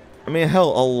bullshit. I mean, hell,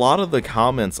 a lot of the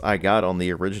comments I got on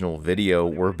the original video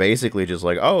were basically just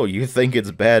like, oh, you think it's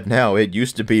bad now, it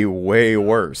used to be way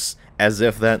worse, as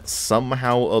if that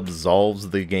somehow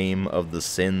absolves the game of the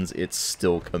sins it's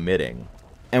still committing.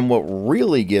 And what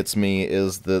really gets me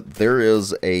is that there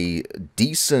is a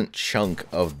decent chunk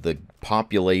of the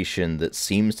population that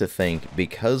seems to think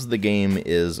because the game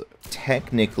is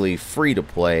technically free to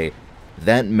play,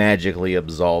 that magically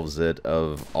absolves it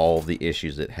of all the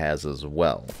issues it has as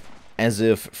well. As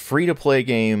if free-to-play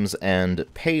games and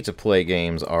pay-to-play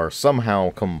games are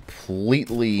somehow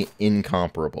completely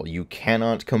incomparable. You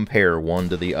cannot compare one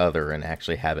to the other and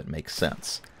actually have it make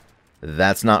sense.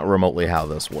 That's not remotely how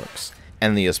this works.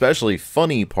 And the especially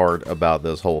funny part about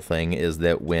this whole thing is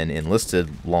that when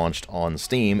Enlisted launched on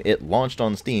Steam, it launched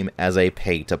on Steam as a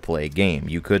pay-to-play game.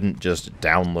 You couldn't just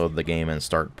download the game and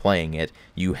start playing it.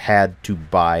 You had to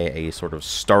buy a sort of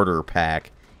starter pack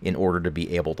in order to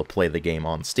be able to play the game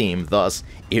on Steam. Thus,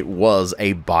 it was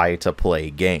a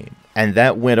buy-to-play game. And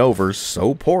that went over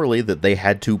so poorly that they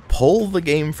had to pull the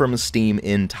game from Steam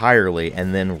entirely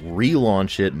and then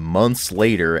relaunch it months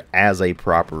later as a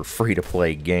proper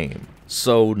free-to-play game.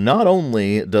 So not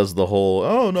only does the whole,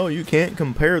 oh no, you can't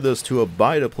compare this to a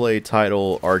buy-to-play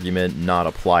title argument not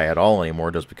apply at all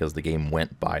anymore just because the game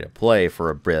went buy-to-play for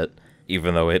a bit,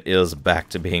 even though it is back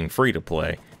to being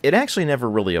free-to-play. It actually never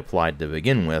really applied to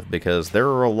begin with, because there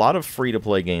are a lot of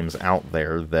free-to-play games out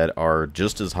there that are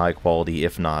just as high quality,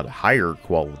 if not higher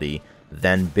quality,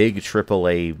 than big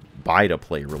AAA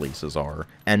buy-to-play releases are.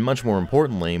 And much more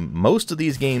importantly, most of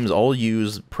these games all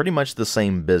use pretty much the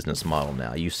same business model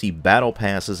now. You see battle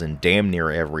passes in damn near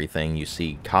everything, you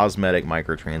see cosmetic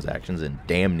microtransactions in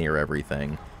damn near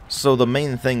everything. So the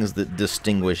main things that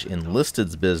distinguish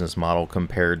Enlisted's business model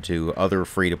compared to other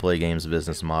free-to-play games'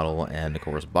 business model and, of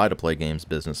course, buy-to-play games'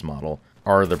 business model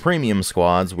are the premium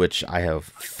squads, which I have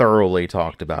thoroughly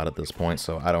talked about at this point,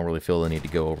 so I don't really feel the need to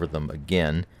go over them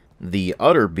again. the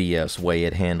utter BS way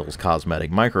it handles cosmetic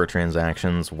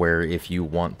microtransactions, where if you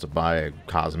want to buy a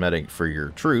cosmetic for your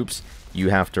troops, you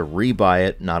have to rebuy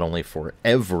it not only for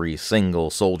every single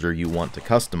soldier you want to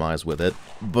customize with it,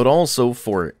 but also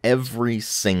for every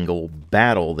single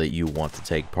battle that you want to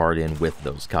take part in with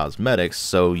those cosmetics.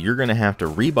 So you're going to have to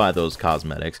rebuy those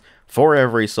cosmetics for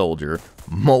every soldier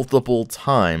multiple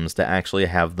times to actually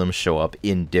have them show up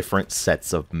in different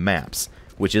sets of maps,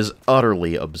 which is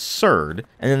utterly absurd.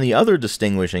 And then the other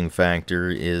distinguishing factor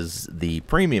is the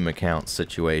premium account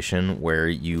situation, where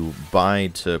you buy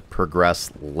to progress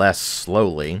less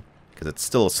slowly, because it's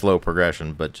still a slow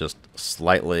progression, but just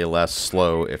slightly less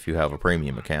slow if you have a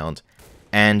premium account,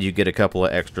 and you get a couple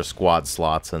of extra squad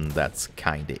slots, and that's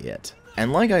kinda it.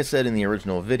 And like I said in the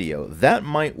original video, that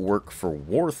might work for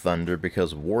War Thunder,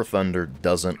 because War Thunder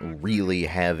doesn't really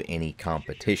have any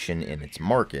competition in its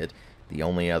market. The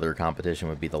only other competition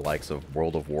would be the likes of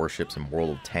World of Warships and World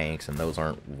of Tanks, and those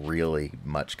aren't really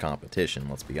much competition,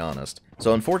 let's be honest.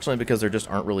 So unfortunately, because there just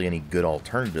aren't really any good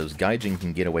alternatives, Gaijin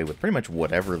can get away with pretty much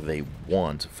whatever they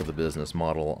want for the business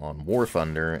model on War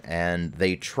Thunder, and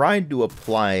they tried to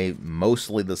apply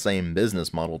mostly the same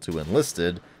business model to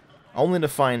Enlisted, only to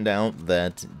find out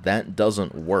that that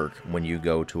doesn't work when you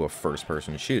go to a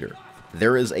first-person shooter.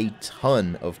 There is a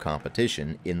ton of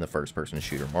competition in the first-person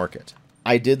shooter market.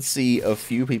 I did see a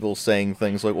few people saying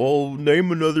things like, well,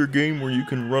 name another game where you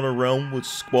can run around with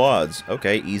squads.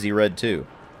 Okay, Easy Red 2.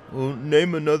 Well,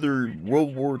 name another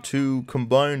World War II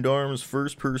combined arms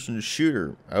first-person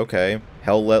shooter. Okay,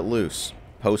 Hell Let Loose.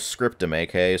 Postscriptum,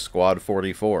 aka Squad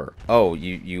 44. Oh,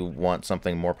 you want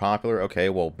something more popular? Okay,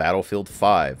 well, Battlefield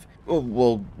 5.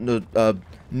 Well,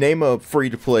 name a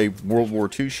free-to-play World War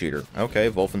II shooter.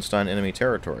 Okay, Wolfenstein Enemy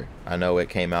Territory. I know it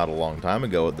came out a long time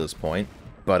ago at this point,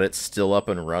 but it's still up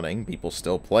and running, people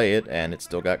still play it, and it's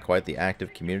still got quite the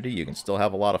active community. You can still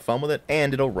have a lot of fun with it,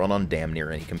 and it'll run on damn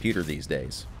near any computer these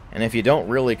days. And if you don't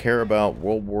really care about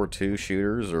World War II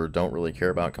shooters, or don't really care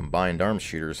about combined arms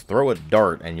shooters, throw a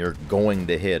dart and you're going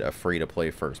to hit a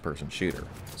free-to-play first-person shooter.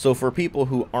 So for people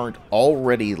who aren't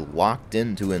already locked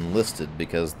into Enlisted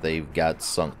because they've got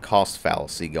sunk cost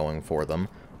fallacy going for them,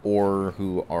 or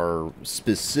who are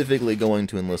specifically going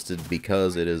to Enlisted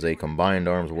because it is a combined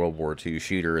arms World War II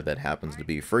shooter that happens to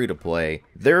be free to play,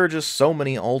 there are just so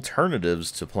many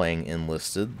alternatives to playing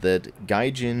Enlisted that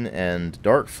Gaijin and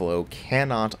Darkflow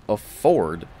cannot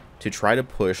afford to try to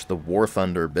push the War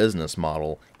Thunder business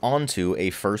model onto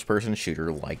a first-person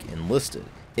shooter like Enlisted.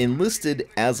 Enlisted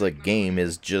as a game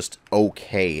is just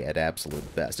okay at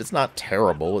absolute best. It's not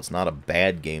terrible, it's not a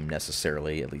bad game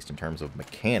necessarily, at least in terms of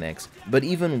mechanics, but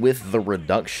even with the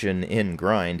reduction in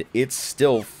grind, it's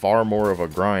still far more of a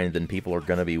grind than people are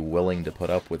going to be willing to put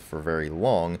up with for very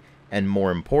long. And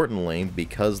more importantly,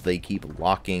 because they keep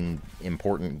locking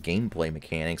important gameplay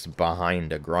mechanics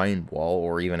behind a grind wall,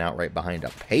 or even outright behind a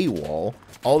paywall,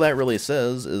 all that really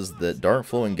says is that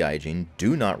Darkflow and Gaijin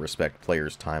do not respect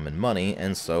players' time and money,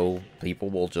 and so people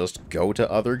will just go to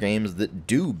other games that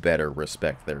do better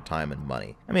respect their time and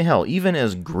money. I mean, hell, even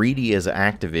as greedy as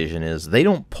Activision is, they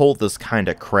don't pull this kind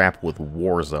of crap with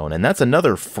Warzone, and that's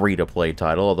another free-to-play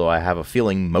title, although I have a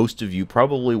feeling most of you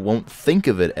probably won't think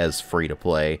of it as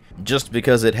free-to-play, just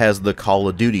because it has the Call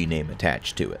of Duty name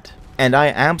attached to it. And I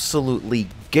absolutely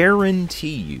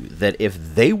guarantee you that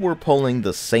if they were pulling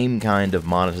the same kind of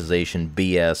monetization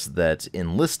BS that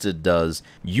Enlisted does,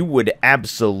 you would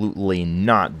absolutely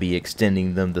not be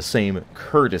extending them the same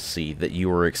courtesy that you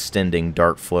are extending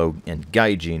Darkflow and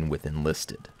Gaijin with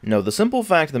Enlisted. No, the simple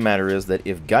fact of the matter is that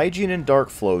if Gaijin and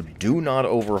Darkflow do not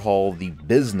overhaul the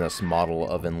business model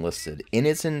of Enlisted in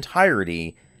its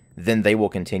entirety, then they will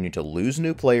continue to lose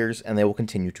new players, and they will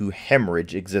continue to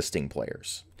hemorrhage existing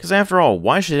players. Because after all,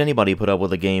 why should anybody put up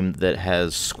with a game that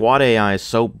has squad AI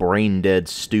so brain-dead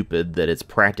stupid that it's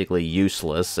practically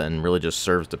useless and really just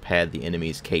serves to pad the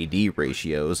enemy's KD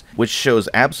ratios, which shows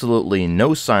absolutely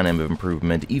no sign of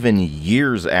improvement even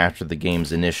years after the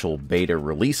game's initial beta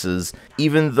releases,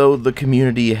 even though the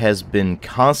community has been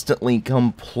constantly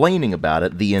complaining about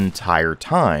it the entire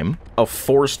time? A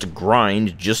forced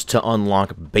grind just to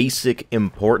unlock basic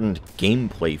important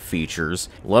gameplay features,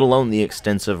 let alone the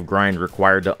extensive grind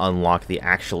required to unlock the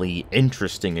actually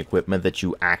interesting equipment that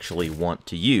you actually want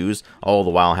to use, all the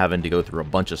while having to go through a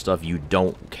bunch of stuff you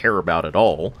don't care about at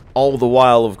all. All the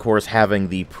while, of course, having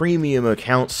the premium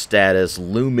account status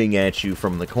looming at you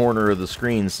from the corner of the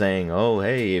screen saying, oh,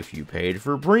 hey, if you paid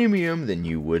for premium, then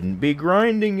you wouldn't be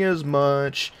grinding as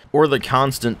much. Or the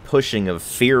constant pushing of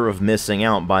fear of missing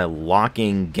out by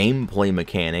locking gameplay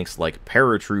mechanics like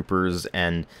paratroopers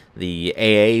and the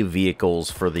AA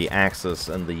vehicles for the Axis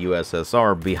and the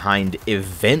USSR behind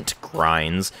event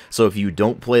grinds, so if you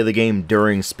don't play the game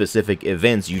during specific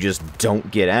events, you just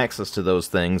don't get access to those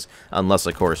things, unless,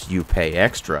 of course, you pay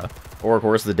extra. Or, of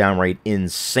course, the downright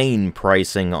insane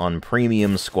pricing on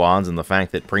premium squads, and the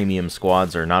fact that premium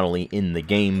squads are not only in the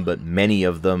game, but many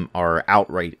of them are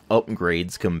outright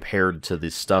upgrades compared to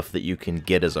the stuff that you can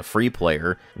get as a free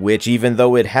player, which, even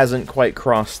though it hasn't quite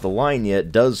crossed the line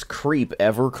yet, does creep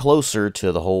ever closer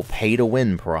to the whole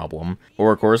pay-to-win problem.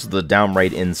 Or, of course, the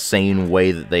downright insane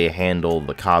way that they handle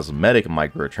the cosmetic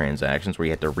microtransactions, where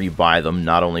you have to rebuy them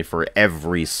not only for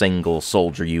every single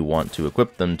soldier you want to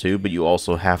equip them to, but you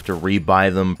also have to rebuy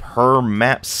them per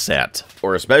map set.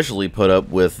 Or especially put up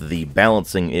with the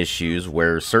balancing issues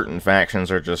where certain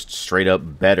factions are just straight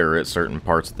up better at certain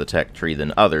parts of the tech tree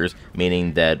than others,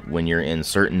 meaning that when you're in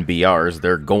certain BRs,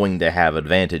 they're going to have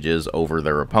advantages over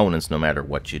their opponents no matter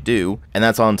what you do. And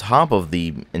that's on top of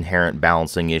the inherent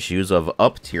balancing issues of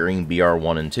up-tiering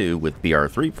BR1 and 2 with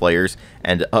BR3 players,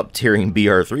 and up-tiering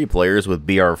BR3 players with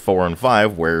BR4 and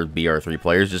 5, where BR3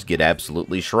 players just get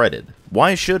absolutely shredded.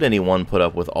 Why should anyone put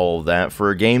up with all of that for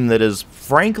a game that is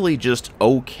frankly just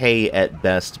okay at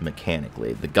best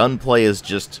mechanically? The gunplay is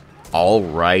just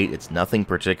alright, it's nothing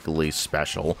particularly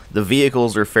special. The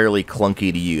vehicles are fairly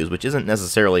clunky to use, which isn't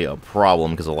necessarily a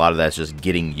problem because a lot of that's just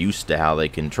getting used to how they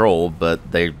control,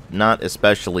 but they're not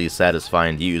especially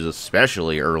satisfying to use,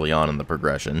 especially early on in the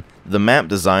progression. The map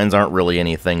designs aren't really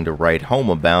anything to write home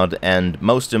about, and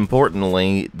most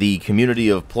importantly, the community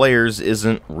of players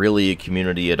isn't really a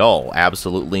community at all.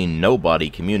 Absolutely nobody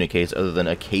communicates other than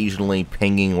occasionally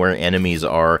pinging where enemies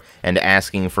are and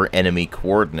asking for enemy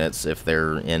coordinates if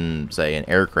they're in, say, an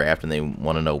aircraft and they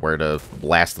want to know where to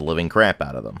blast the living crap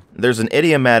out of them. There's an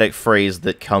idiomatic phrase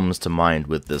that comes to mind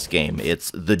with this game.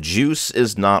 It's, the juice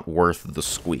is not worth the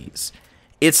squeeze.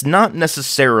 It's not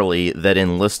necessarily that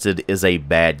Enlisted is a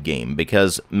bad game,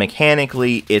 because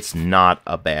mechanically it's not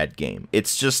a bad game.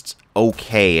 It's just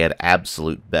okay at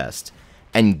absolute best.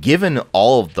 And given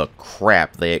all of the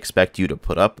crap they expect you to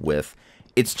put up with,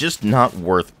 it's just not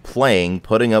worth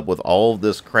putting up with all of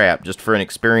this crap just for an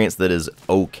experience that is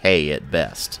okay at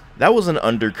best. That was an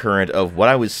undercurrent of what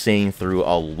I was seeing through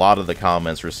a lot of the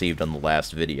comments received on the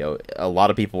last video. A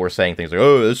lot of people were saying things like,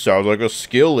 oh, this sounds like a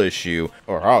skill issue,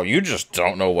 or oh, you just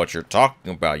don't know what you're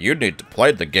talking about. You need to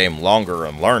play the game longer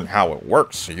and learn how it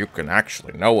works so you can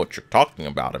actually know what you're talking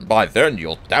about, and by then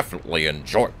you'll definitely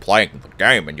enjoy playing the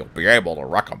game and you'll be able to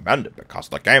recommend it because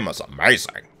the game is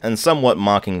amazing. And somewhat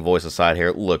mocking voice aside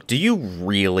here, look, do you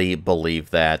really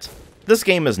believe that? This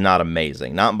game is not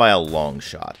amazing, not by a long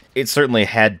shot. It certainly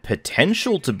had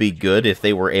potential to be good if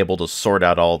they were able to sort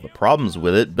out all the problems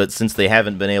with it, but since they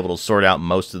haven't been able to sort out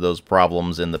most of those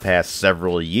problems in the past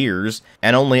several years,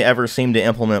 and only ever seem to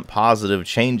implement positive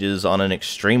changes on an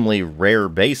extremely rare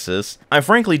basis, I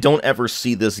frankly don't ever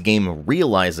see this game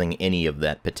realizing any of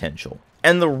that potential.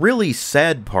 And the really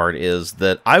sad part is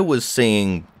that I was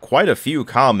seeing quite a few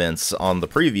comments on the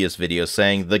previous video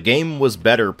saying the game was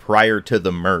better prior to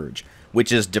the merge,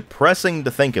 which is depressing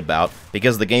to think about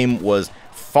because the game was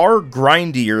far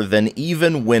grindier than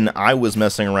even when I was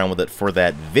messing around with it for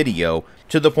that video,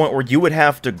 to the point where you would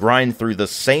have to grind through the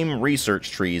same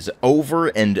research trees over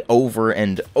and over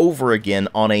and over again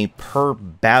on a per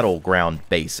battleground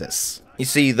basis. You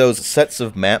see, those sets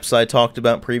of maps I talked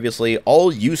about previously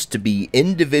all used to be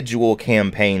individual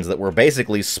campaigns that were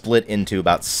basically split into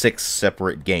about 6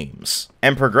 separate games.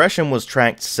 And progression was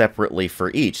tracked separately for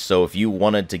each, so if you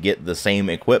wanted to get the same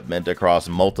equipment across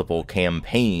multiple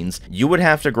campaigns, you would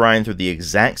have to grind through the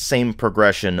exact same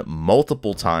progression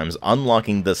multiple times,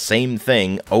 unlocking the same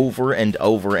thing over and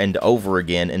over and over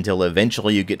again until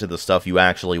eventually you get to the stuff you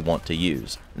actually want to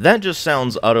use. That just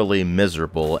sounds utterly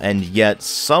miserable, and yet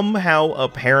somehow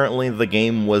apparently the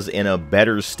game was in a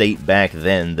better state back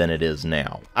then than it is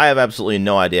now. I have absolutely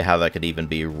no idea how that could even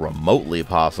be remotely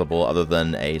possible other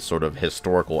than a sort of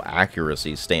historical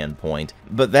accuracy standpoint,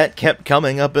 but that kept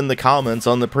coming up in the comments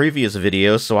on the previous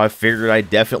video, so I figured I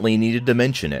definitely needed to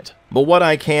mention it. But what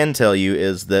I can tell you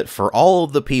is that for all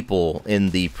of the people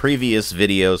in the previous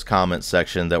video's comment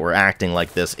section that were acting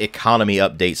like this economy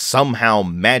update somehow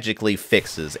magically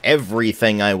fixes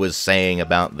everything I was saying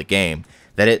about the game,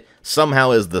 that it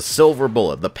somehow is the silver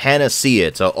bullet, the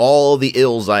panacea to all the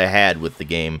ills I had with the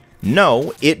game,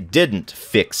 No, it didn't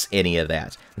fix any of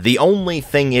that. The only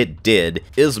thing it did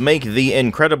is make the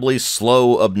incredibly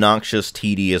slow, obnoxious,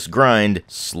 tedious grind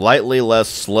slightly less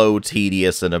slow,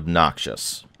 tedious, and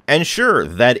obnoxious. And sure,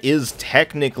 that is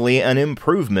technically an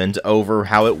improvement over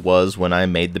how it was when I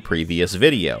made the previous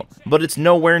video, but it's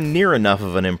nowhere near enough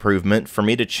of an improvement for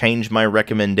me to change my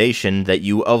recommendation that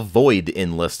you avoid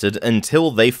Enlisted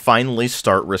until they finally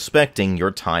start respecting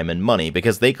your time and money,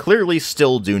 because they clearly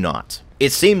still do not.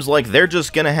 It seems like they're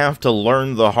just gonna have to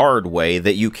learn the hard way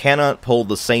that you cannot pull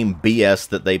the same BS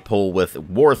that they pull with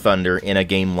War Thunder in a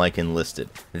game like Enlisted.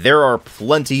 There are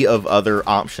plenty of other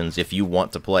options if you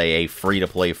want to play a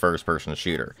free-to-play first-person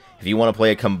shooter. If you want to play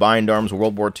a Combined Arms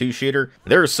World War II shooter,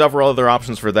 there are several other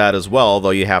options for that as well, though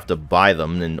you have to buy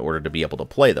them in order to be able to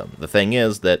play them. The thing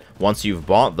is that once you've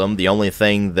bought them, the only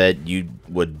thing that you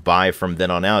would buy from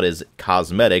then on out is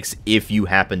cosmetics if you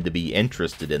happen to be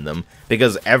interested in them,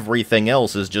 because everything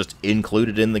else is just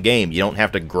included in the game. You don't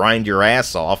have to grind your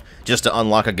ass off just to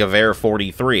unlock a Gewehr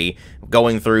 43,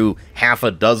 going through half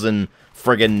a dozen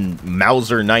friggin'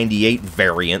 Mauser 98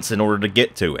 variants in order to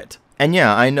get to it. And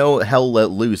yeah, I know Hell Let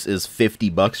Loose is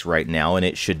 $50 right now, and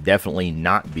it should definitely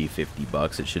not be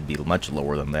 $50. It should be much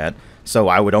lower than that. So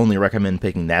I would only recommend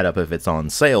picking that up if it's on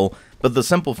sale. But the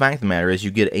simple fact of the matter is you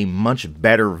get a much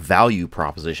better value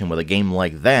proposition with a game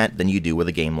like that than you do with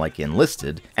a game like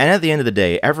Enlisted. And at the end of the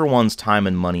day, everyone's time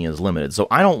and money is limited, so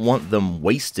I don't want them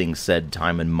wasting said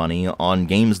time and money on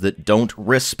games that don't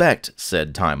respect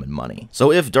said time and money.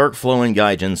 So if Darkflow and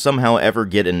Gaijin somehow ever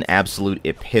get an absolute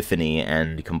epiphany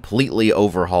and completely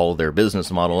overhaul their business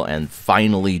model and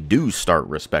finally do start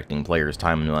respecting players'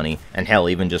 time and money, and hell,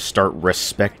 even just start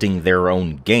respecting their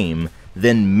own game,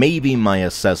 then maybe my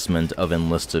assessment of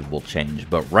Enlisted will change.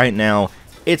 But right now,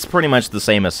 it's pretty much the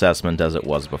same assessment as it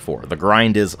was before. The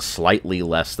grind is slightly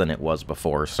less than it was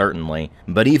before, certainly,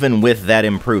 but even with that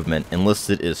improvement,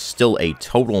 Enlisted is still a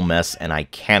total mess, and I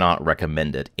cannot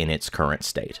recommend it in its current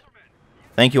state.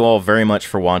 Thank you all very much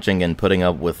for watching and putting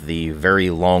up with the very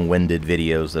long-winded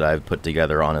videos that I've put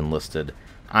together on Enlisted.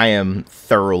 I am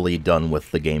thoroughly done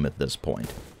with the game at this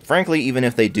point. Frankly, even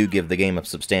if they do give the game a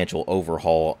substantial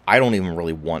overhaul, I don't even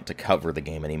really want to cover the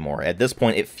game anymore. At this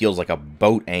point, it feels like a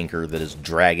boat anchor that is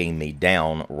dragging me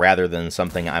down, rather than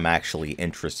something I'm actually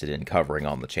interested in covering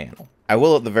on the channel. I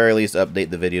will at the very least update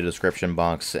the video description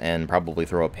box and probably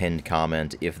throw a pinned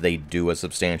comment if they do a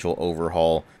substantial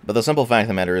overhaul, but the simple fact of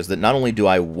the matter is that not only do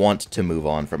I want to move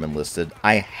on from Enlisted,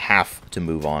 I have to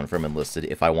move on from Enlisted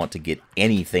if I want to get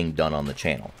anything done on the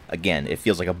channel. Again, it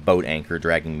feels like a boat anchor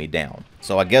dragging me down.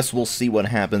 So I guess we'll see what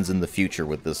happens in the future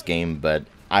with this game, but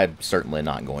I'm certainly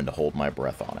not going to hold my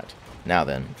breath on it. Now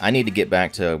then, I need to get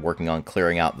back to working on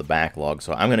clearing out the backlog,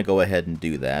 so I'm going to go ahead and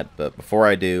do that. But before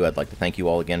I do, I'd like to thank you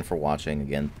all again for watching.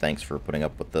 Again, thanks for putting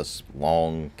up with this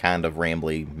long, kind of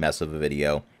rambly mess of a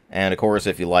video. And of course,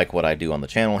 if you like what I do on the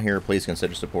channel here, please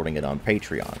consider supporting it on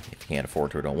Patreon. If you can't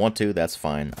afford to or don't want to, that's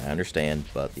fine. I understand,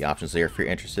 but the option's there if you're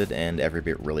interested, and every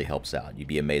bit really helps out. You'd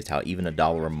be amazed how even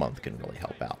 $1 a month can really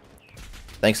help out.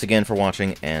 Thanks again for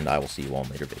watching, and I will see you all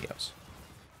in later videos.